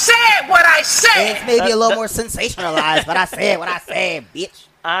 I said what I said. It's maybe a little more sensationalized, but I said what I said, bitch.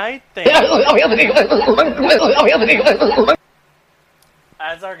 I think...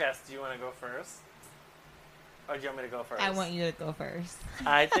 As our guest, do you want to go first? Or do you want me to go first? I want you to go first.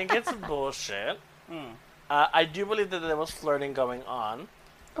 I think it's bullshit. I do believe that there was flirting going on.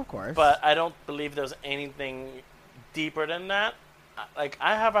 Of course. But I don't believe there's anything deeper than that. Like,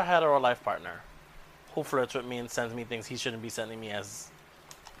 I have a hetero life partner who flirts with me and sends me things he shouldn't be sending me as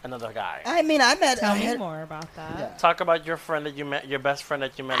another guy. I mean, I met... Tell me more about that. Yeah. Talk about your friend that you met, your best friend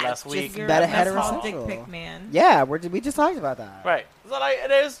that you met last week. You're Met a a heterosexual. dick pic man. Yeah, we just talked about that. Right. So, like,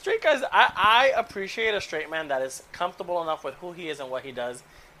 there's straight guys. I appreciate a straight man that is comfortable enough with who he is and what he does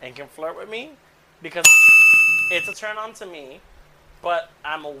and can flirt with me because it's a turn on to me, but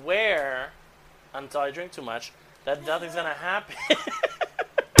I'm aware, until I drink too much, that nothing's gonna happen.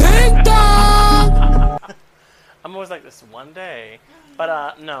 I'm always like this one day.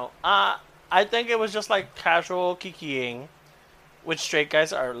 But, no. I think it was just like casual kikiing, which straight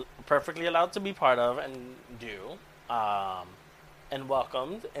guys are perfectly allowed to be part of and do. And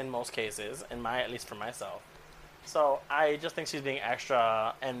welcomed in most cases, at least for myself. So I just think she's being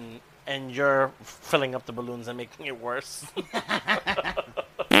extra, and you're filling up the balloons and making it worse.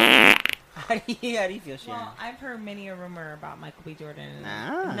 How do you feel, Shannon? Well, I've heard many a rumor about Michael B. Jordan.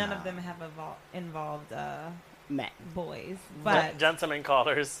 Ah. None of them have involved Men. boys, but Gentlemen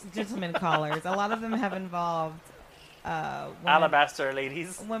callers. gentlemen callers. A lot of them have involved Alabaster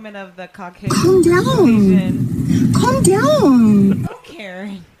ladies. women of the Caucasian Calm down. persuasion. Calm down.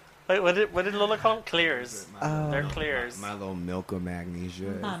 Karen. Wait, what did Lola call them? Clears. Oh. They're clears. My little milk of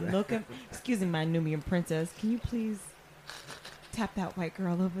magnesia. Excuse me, my Nubian princess. Can you please tap that white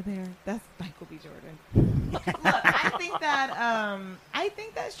girl over there? That's Michael B. Jordan. Look, I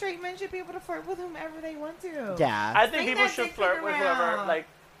think that straight men should be able to flirt with whomever they want to. Yeah. I think Bring people that should dick flirt pic with whoever. around. Like,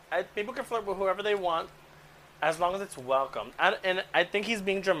 people can flirt with whoever they want, as long as it's welcome. And I think he's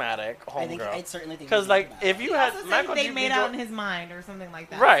being dramatic, I homegirl. certainly think Because like, if you He had also said Michael they B. made Jordan, out in his mind or something like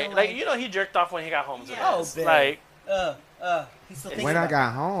that. right? So, Like, he jerked off when he got home. Yeah. To this. Oh, Like, he's still thinking When I about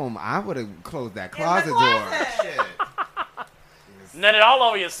got home, I would have closed that the closet door. closet. Shit. net it all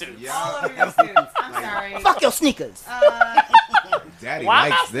over your suits. Yeah. all over your suits. I'm sorry. it. Fuck your sneakers. Daddy Why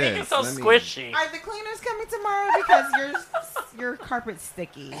am I likes speaking this. so Let me- squishy? Are the cleaners coming tomorrow because your carpet's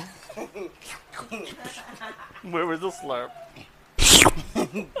sticky? Where was the slurp?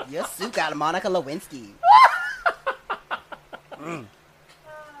 Your suit got a Monica Lewinsky.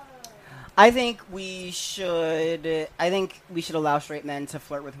 I think we should allow straight men to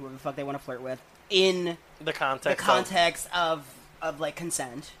flirt with whoever the fuck they want to flirt with in The context. the context of like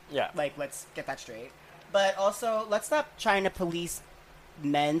consent. Yeah. Like, let's get that straight. But also, let's stop trying to police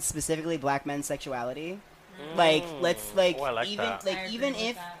men, specifically black men's sexuality. Like, let's like, Oh, I like even that. like I agree even with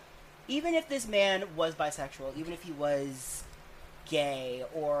if that. even if this man was bisexual, even if he was gay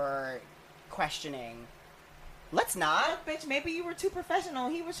or questioning, let's not. Look, bitch, maybe you were too professional.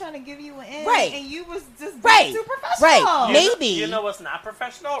 He was trying to give you an in, Right. and you was just Right. too professional. Right. Maybe. You know what's not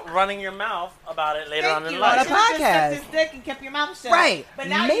professional? Running your mouth about it later on Thank in you. life. On a You should've just podcast. sucked his dick and kept your mouth shut. Right. But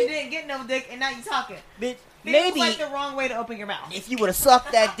now May- you didn't get no dick, and now you talking. Bitch, This maybe was like the wrong way to open your mouth. if you would have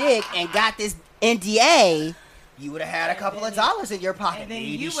sucked that dick and got this NDA, you would have had a couple of dollars in your pocket. and then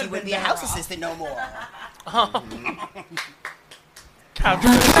Maybe you she would've wouldn't be been a house better off. assistant no more. Couch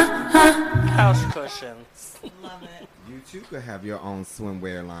cushions. Love it. You too could have your own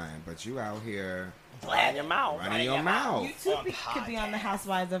swimwear line, but you out here Running your mouth. running your mouth. You too could be on the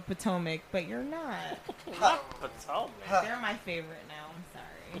Housewives of Potomac, but you're not. Potomac. They're my favorite now. I'm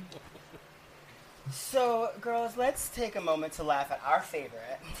sorry. So, girls, let's take a moment to laugh at our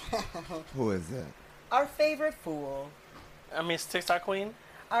favorite. Who is it? Our favorite fool. I mean, it's TikTok queen.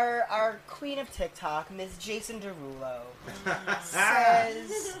 Our queen of TikTok, Ms. Jason Derulo,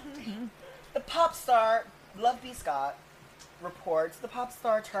 says the pop star, Love B. Scott, reports the pop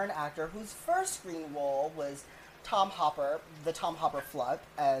star turned actor whose first screen role was Tom Hopper, the Tom Hopper Flut,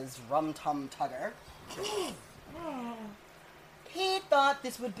 as Rum Tum Tugger. He thought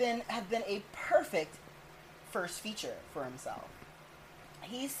this would have been a perfect first feature for himself.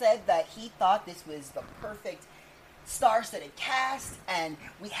 He said that he thought this was the perfect star-studded cast, and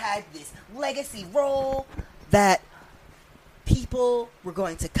we had this legacy role that people were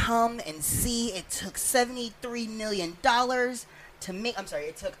going to come and see. It took $73 million to make. I'm sorry,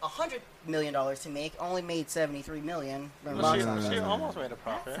 it took $100 million to make. Only made $73 million. She almost made a That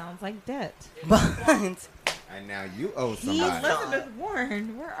profit. sounds like debt. But And now you owe He somebody. Elizabeth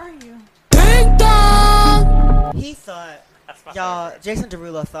Warren, where are you? he thought, That's my y'all, favorite. Jason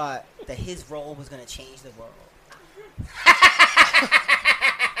Derulo thought that his role was going to change the world.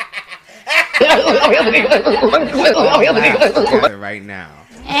 Together right now.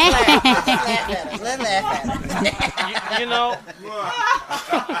 Let's laugh at him. You know,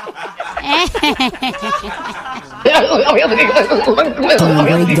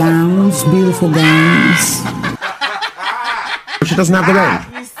 Great gowns, beautiful gowns. She doesn't have the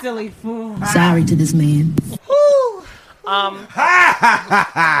name. You silly fool. Sorry to this man.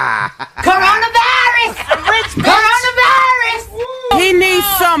 Coronavirus! Coronavirus! He needs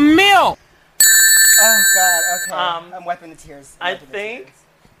some milk. Oh, God, okay. I'm wiping the tears. I think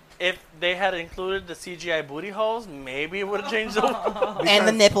if they had included the CGI booty holes, maybe it would have changed the world. And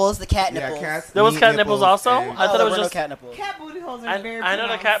the nipples, the cat Yeah, nipples. cats There was need cat nipples also? and- I thought it was there were just. no cat nipples. Cat booty holes are very I know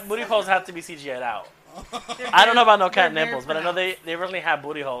the pronounced. cat booty holes have to be CGI'd out. They're I don't know about no they're cat very nipples, but I know pronounced. they really have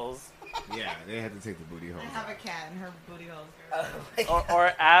booty holes. Yeah, they had to take the booty hole. I have a cat and her booty holes are very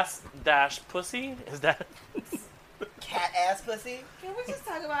Or ass dash pussy. Is that? Cat ass pussy? Can we just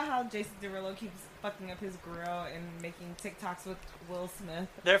talk about how Jason Derulo keeps fucking up his grill and making TikToks with Will Smith?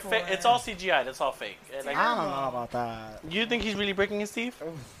 They're for- it's all CGI. It's all fake. Like, I don't know about that. you think he's really breaking his teeth?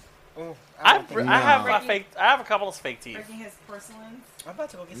 Ooh, I don't think- have No. a fake. I have a couple of fake teeth. breaking his porcelains. I'm about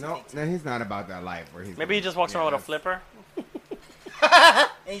to go get some No, fake no, he's not about that life where he's. Maybe he just walks around with a flipper. and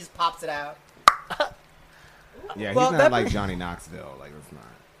he just pops it out. Yeah, Well, he's that not like bring- Johnny Knoxville. Like it's not.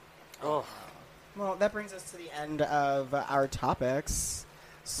 Oh, Well, that brings us to the end of our topics.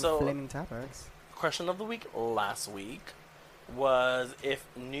 so Flaming topics. question of the week last week was if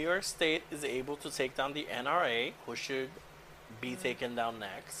New York State is able to take down the NRA, who should be taken down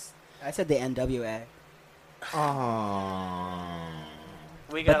next? I said the NWA. Oh.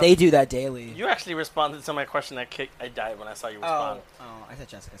 We got. But they do that daily. You actually responded to my question that I died when I saw you respond. Oh, I said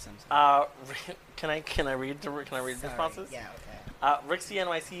Jessica Simpson. Can I read the responses? Yeah, okay. Rixie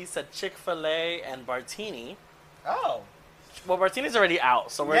NYC said Chick-fil-A and Bartini. Oh. Well, Bartini's already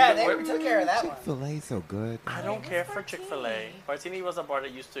out, so we took care of that one. Chick-fil-A so good. I don't care for Chick-fil-A. Bartini was a bar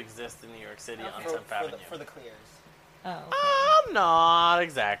that used to exist in New York City on 10th Avenue. For the clears. Oh. Not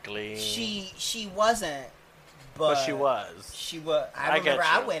exactly. She wasn't, but she was. She was. I I get remember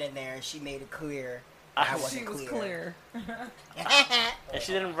I you. went in there and she made it clear. I I wasn't She was clear. clear. And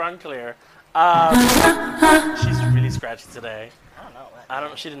she didn't run clear. She's really scratchy today. I don't know. I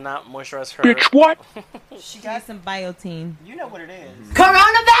don't. She did not moisturize her. Bitch, what? She Got got. some biotine. You know what it is.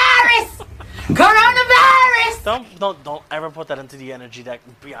 Coronavirus! Coronavirus! Don't ever put that into the energy that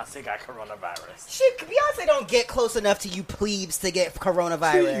Beyonce got coronavirus. Beyonce don't get close enough to you plebes to get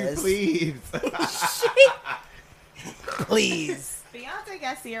coronavirus. Please. Please. Beyonce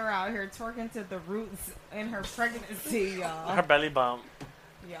got Sierra out here twerking to the roots in her pregnancy, y'all. Her belly bump.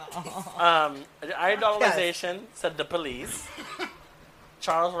 Y'all. Idolization said the police.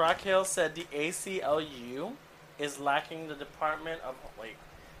 Charles Rockhill said the ACLU is lacking the Department of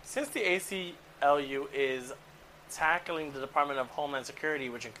since the ACLU is tackling the Department of Homeland Security,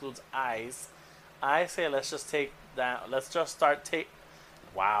 which includes ICE. I say let's just take that. Let's just start take.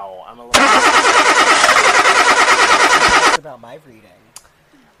 Wow, I'm a little. It's about my reading.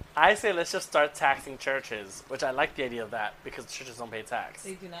 I say let's just start taxing churches, which I like the idea of that because churches don't pay tax.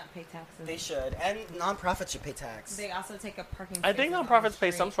 They do not pay taxes. They should, and nonprofits should pay tax. They also take a parking. I think spaces on nonprofits the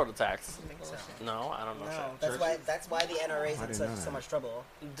pay some street. sort of tax. so. No, I don't know. No, that's why the NRA is I in didn't know so that. much trouble.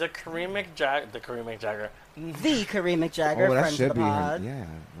 The Kareem McJagger, The Kareem McJagger, Oh, that friend of should the be pod. him. Yeah.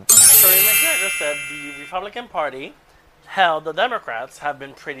 Kareem McJagger said the Republican Party, hell, the Democrats have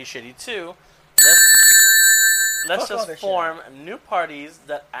been pretty shitty too. Let's Fuck all just their shit. form new parties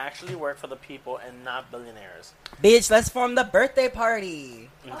that actually work for the people and not billionaires. Bitch, let's form the birthday party.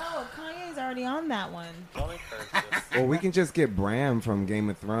 Oh, Kanye's already on that one. Don't encourage this. Or we can just get Bram from Game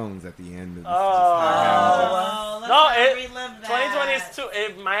of Thrones at the end of this. Oh. let's No, not it- relive that. 2020 is too.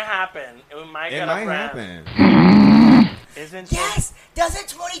 It might happen. It might It get might a brand. happen. Isn't Yes! Doesn't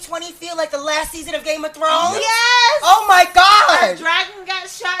 2020 feel like the last season of Game of Thrones? Yes! Oh my Our god! dragon got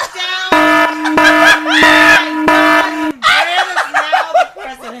shot down. Oh my God! And Bran is now the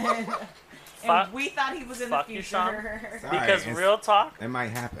president. Fuck- And we thought he was in the fuck you, Sean. future. Sorry, Because it's- real talk, It might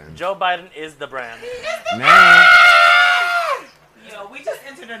happen. Joe Biden is the brand. Now, Yo, we just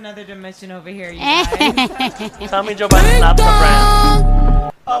entered another dimension over here, you guys. Tell me Joe Biden's not the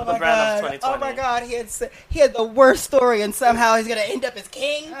brand. Not the brand of 2020. Oh my god, he had the worst story and somehow he's gonna end up as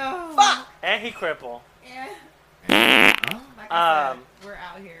king. Oh. Fuck. And he cripple. Yeah. Like I said, we're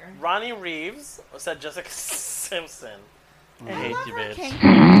out here. Ronnie Reeves said Jessica Simpson. I hate love you, her, bitch.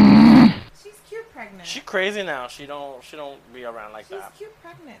 Kate. She's cute pregnant. She crazy now. She don't be around like She's that. cute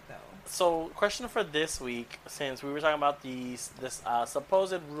pregnant though. So, question for this week, since we were talking about this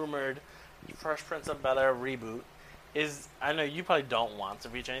supposed rumored Fresh Prince of Bel-Air reboot, I know you probably don't want to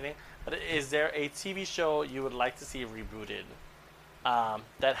reach anything, but is there a TV show you would like to see rebooted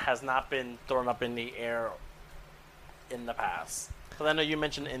that has not been thrown up in the air in the past? Because I know you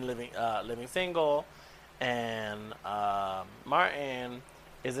mentioned in Living Single and Martin.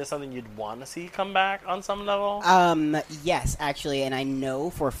 Is there something you'd want to see come back on some level? Yes, actually, and I know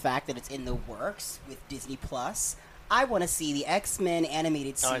for a fact that it's in the works with Disney Plus. I want to see the X-Men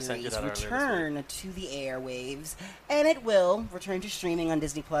animated I sent you series that earlier this return to the airwaves, and it will return to streaming on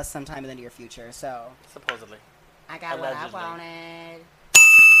Disney Plus sometime in the near future. So, Supposedly. I got Allegedly. what I wanted.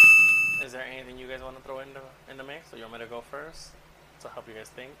 Is there anything you guys want to throw in the mix? Or you want me to go first to help you guys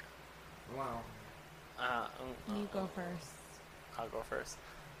think? Wow. You go first. I'll go first.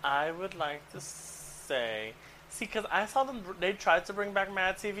 I would like to say, because I saw they tried to bring back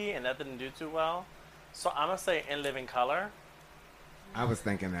Mad TV and that didn't do too well. So I'm gonna say In Living Color. I was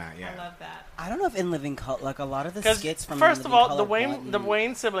thinking that, yeah. I love that. I don't know if In Living Color, like a lot of the Because skits from first In of Living all, Color the button-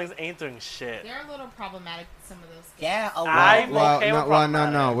 Wayne siblings ain't doing shit. They're a little problematic, some of those skits. Yeah, a lot. I'm okay with no,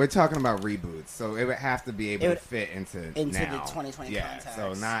 problematic. we're talking about reboots, so it would have to be able to fit into the now. 2020 yeah, context.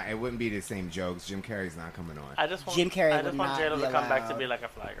 so it wouldn't be the same jokes. Jim Carrey's not coming on. I just want Jim Carrey I just would want not J-Lo be to come back to allowed. be like a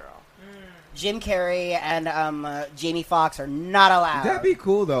fly girl. Jim Carrey and Jamie Foxx are not allowed. That'd be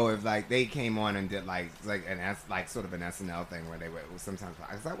cool though if like they came on and did like sort of an SNL thing where they would sometimes.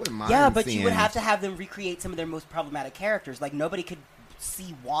 Cause I wouldn't mind. Yeah, but seeing, you would have to have them recreate some of their most problematic characters. Like nobody could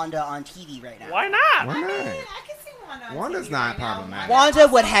see Wanda on TV right now. Why not? Why I mean, not? I can see Wanda on Wanda's TV not right now. problematic. Wanda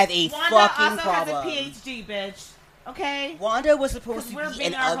would have a Wanda fucking also problem. has a PhD, bitch. Okay? Wanda was supposed to 'Cause we're be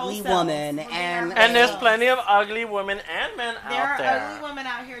being an our whole ugly selves. woman, We're being and our And there's Yeah. plenty of ugly women and men There out are there. ugly women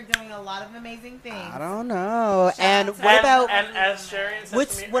out here doing a lot of amazing things. I don't know. Shout And out to what about? And as Sharon said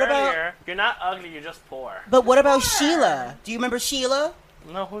What's- to me what about- earlier, you're not ugly, you're just poor. But what about Sure. Sheila? Do you remember Sheila?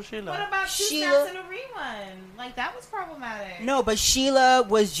 No, who's Sheila? What about Two Sheila- Snaps in a Rerun? Like, that was problematic. No, but Sheila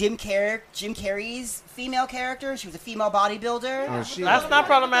was Jim Carrey's female character. She was a female bodybuilder. Oh, she That's not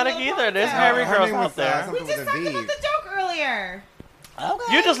problematic either. There's No, hairy her girls name was, out there. something We with just a talked V. about the joke earlier.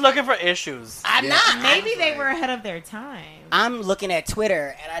 Okay. You're just looking for issues. I'm Yeah. not. Maybe they were ahead of their time. I'm looking at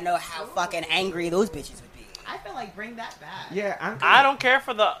Twitter, and I know how fucking angry those bitches would be. I feel like bring that back. Yeah, I don't care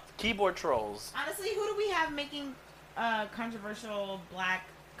for the keyboard trolls. Honestly, who do we have making controversial black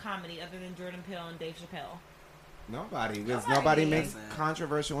comedy other than Jordan Peele and Dave Chappelle? Nobody, because Nobody. nobody makes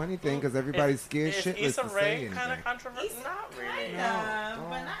controversial anything because everybody's scared Is shitless Issa to say Rae anything. kind of controversial? Not really. Kind of,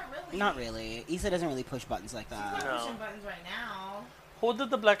 but not really. Not really. Issa doesn't really push buttons like She's that. not No. pushing buttons right now. Who did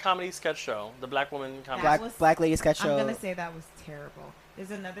the black comedy sketch show? The black woman comedy. That Black was- Black Lady sketch show. I'm gonna say that was terrible.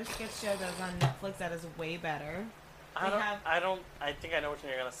 There's another sketch show that's on Netflix that is way better. I think I know what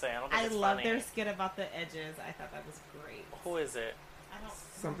you're gonna say. I don't think I it's love funny. their skit about the edges. I thought that was great. Who is it? I don't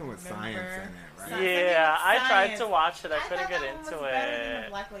Something with remember. science in it, right? Something Yeah, with I tried science. to watch it. I couldn't thought get that one into was better than the it.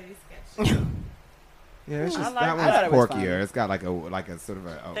 Black Lady sketch. Yeah, it's just I like that that. one's I thought it was quirkier. fun. It's got like a sort of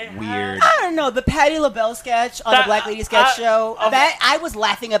a They have- weird. I don't know, the Patti LaBelle sketch on That- the Black Lady sketch show. okay. That I was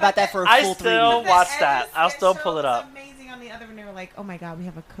laughing about that for a I full 3 still weeks. watch The that. edges I'll sketch still show pull it was up. Amazing on the other one. They were like, "Oh my god, we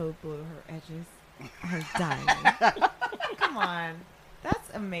have a code blue. Her edges are dying." Come on, that's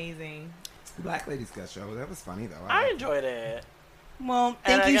amazing. Black Lady sketch show. That was funny though. I liked it. enjoyed it. Well,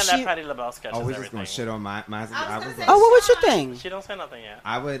 And thank you. again, that Patti LaBelle sketch Oh, is we're just everything. gonna shit on my. gonna say- Oh, what was your thing? She don't say nothing yet.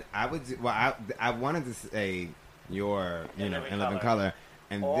 I would. Well, I wanted to say your, In in Living living Color. color,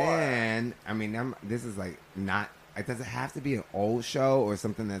 and Or- then I mean, this is like not. It doesn't have to be an old show or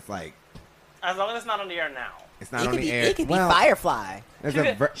something that's like As long as it's not on the air now. it's not It on could the be. air. It could be Well, Firefly. there's She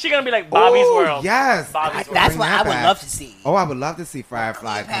a gonna, she gonna be like Bobby's Oh, World. Yes, Bobby's I- World. That's bring what that I would back. love to see. Oh, I would love to see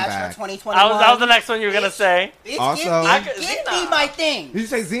Firefly come Patch back. for 2021. That was the next one you were gonna say. It's Also- give Xena. me my thing. Did you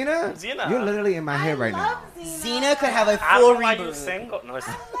say Xena? Xena. You're literally in my head right now. Xena could have a I full don't know why you reboot. single. No, it's,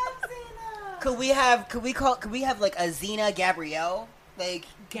 I love Xena. Could we have like a Xena Gabrielle? Like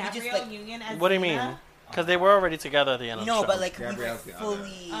could we Gabrielle just like Union as what do you mean? Xena? Because they were already together at the end of the no, show. but like could we Gabrielle's the other.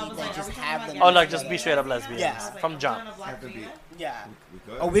 fully I was like like, just are we have talking them? Oh, about like together? just be straight up lesbian. Yeah. I was like, From are we jump. doing a Black Have to be- Xena? Yeah. We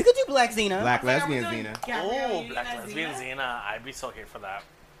could. Oh, we could do Black Xena. Black Are we lesbian doing Xena. Gabrielle Oh, Union black as lesbian Xena? Xena. I'd be so here for that.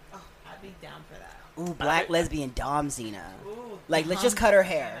 I'd be down for that. Ooh, black lesbian Dom Xena. Ooh, Like, let's just cut her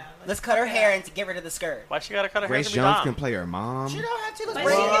hair. Yeah, Let's cut her hair and to get rid of the skirt. Why she gotta cut her hair Grace to be Jones Dom? can play her mom. She don't have to. But Let's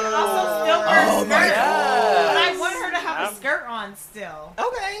she bring can it. also still wear a skirt. Yes. But I want her to have a skirt on still.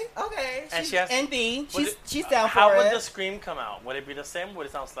 Okay. And she has- NB. Would She's down for How it. would the scream come out? Would it be the same? Would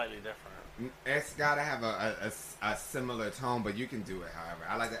it sound slightly different? It's gotta have a similar tone, but you can do it however.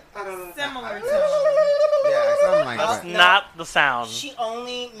 I like that. Similar to. Yeah, something like That's that. No. not the sound. She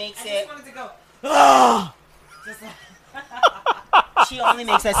only makes I it. just wanted to go. Just like, She only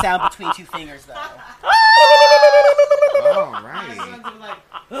makes that sound between two fingers, though. All I right. just wanted to be like.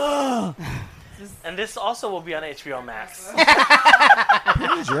 And this also will be on HBO Max.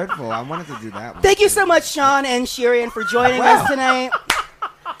 Pretty dreadful. I wanted to do that one. Thank you so much, Sean and Shirian, for joining us tonight.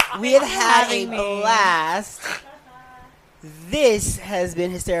 We have had a having me. blast. This has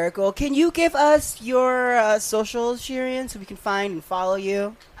been hysterical. Can you give us your socials, Shirian, so we can find and follow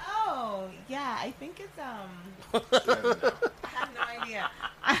you? Oh, yeah, I think it's, I have no idea.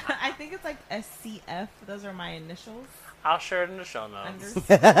 I think it's like SCF. Those are my initials. I'll share it in the show notes.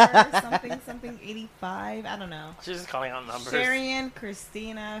 Underscore something 85. I don't know. She's just calling out numbers. Sharian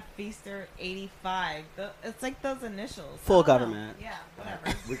Christina Feaster 85. It's like those initials. Full I don't know. government. Yeah,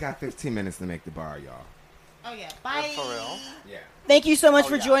 whatever. We got 15 minutes to make the bar, y'all. Oh yeah. Bye. For real? Yeah. Thank you so much Oh,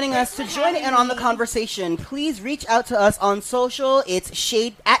 for yeah. joining us. To join in on the conversation, please reach out to us on social. It's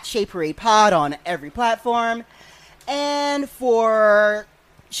at Shade Parade Pod on every platform. And for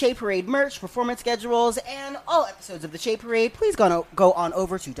Shade Parade merch, performance schedules, and all episodes of the Shade Parade, please go on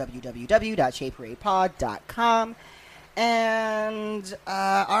over to www.shadeparadepod.com. And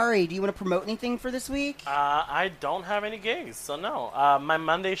Ari, do you want to promote anything for this week? I don't have any gigs, so no. My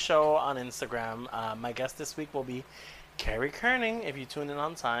Monday show on Instagram, my guest this week will be Carrie Kerning, if you tune in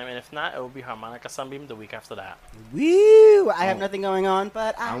on time. And if not, it will be Harmonica Sunbeam the week after that. Woo! I have nothing going on,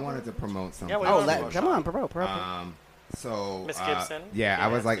 but I wanted to promote something. Yeah, what do you Oh, wanna promote, come Sean? on, promote. So Miss Gibson? yeah, I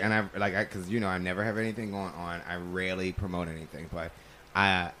was Yes. like, because I never have anything going on. I rarely promote anything, but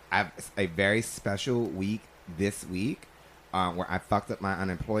I have a very special week this week where I fucked up my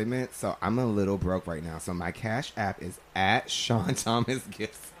unemployment, so I'm a little broke right now. So my Cash App is at Sean Thomas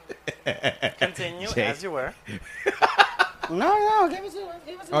Gibson. Continue Jake. as you were. No, give it to us.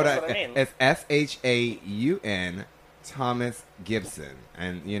 Oh, That's what I mean. it's SHAUN Thomas Gibson,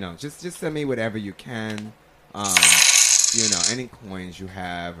 and just send me whatever you can. Any coins you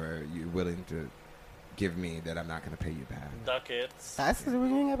have or you're willing to give me that I'm not going to pay you back. Ducats. That's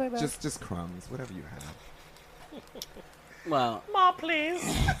Just crumbs, whatever you have. well. Ma, please.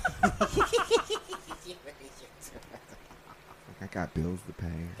 I got bills to pay.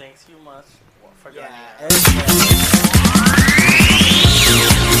 Thanks you much for Yeah. joining us.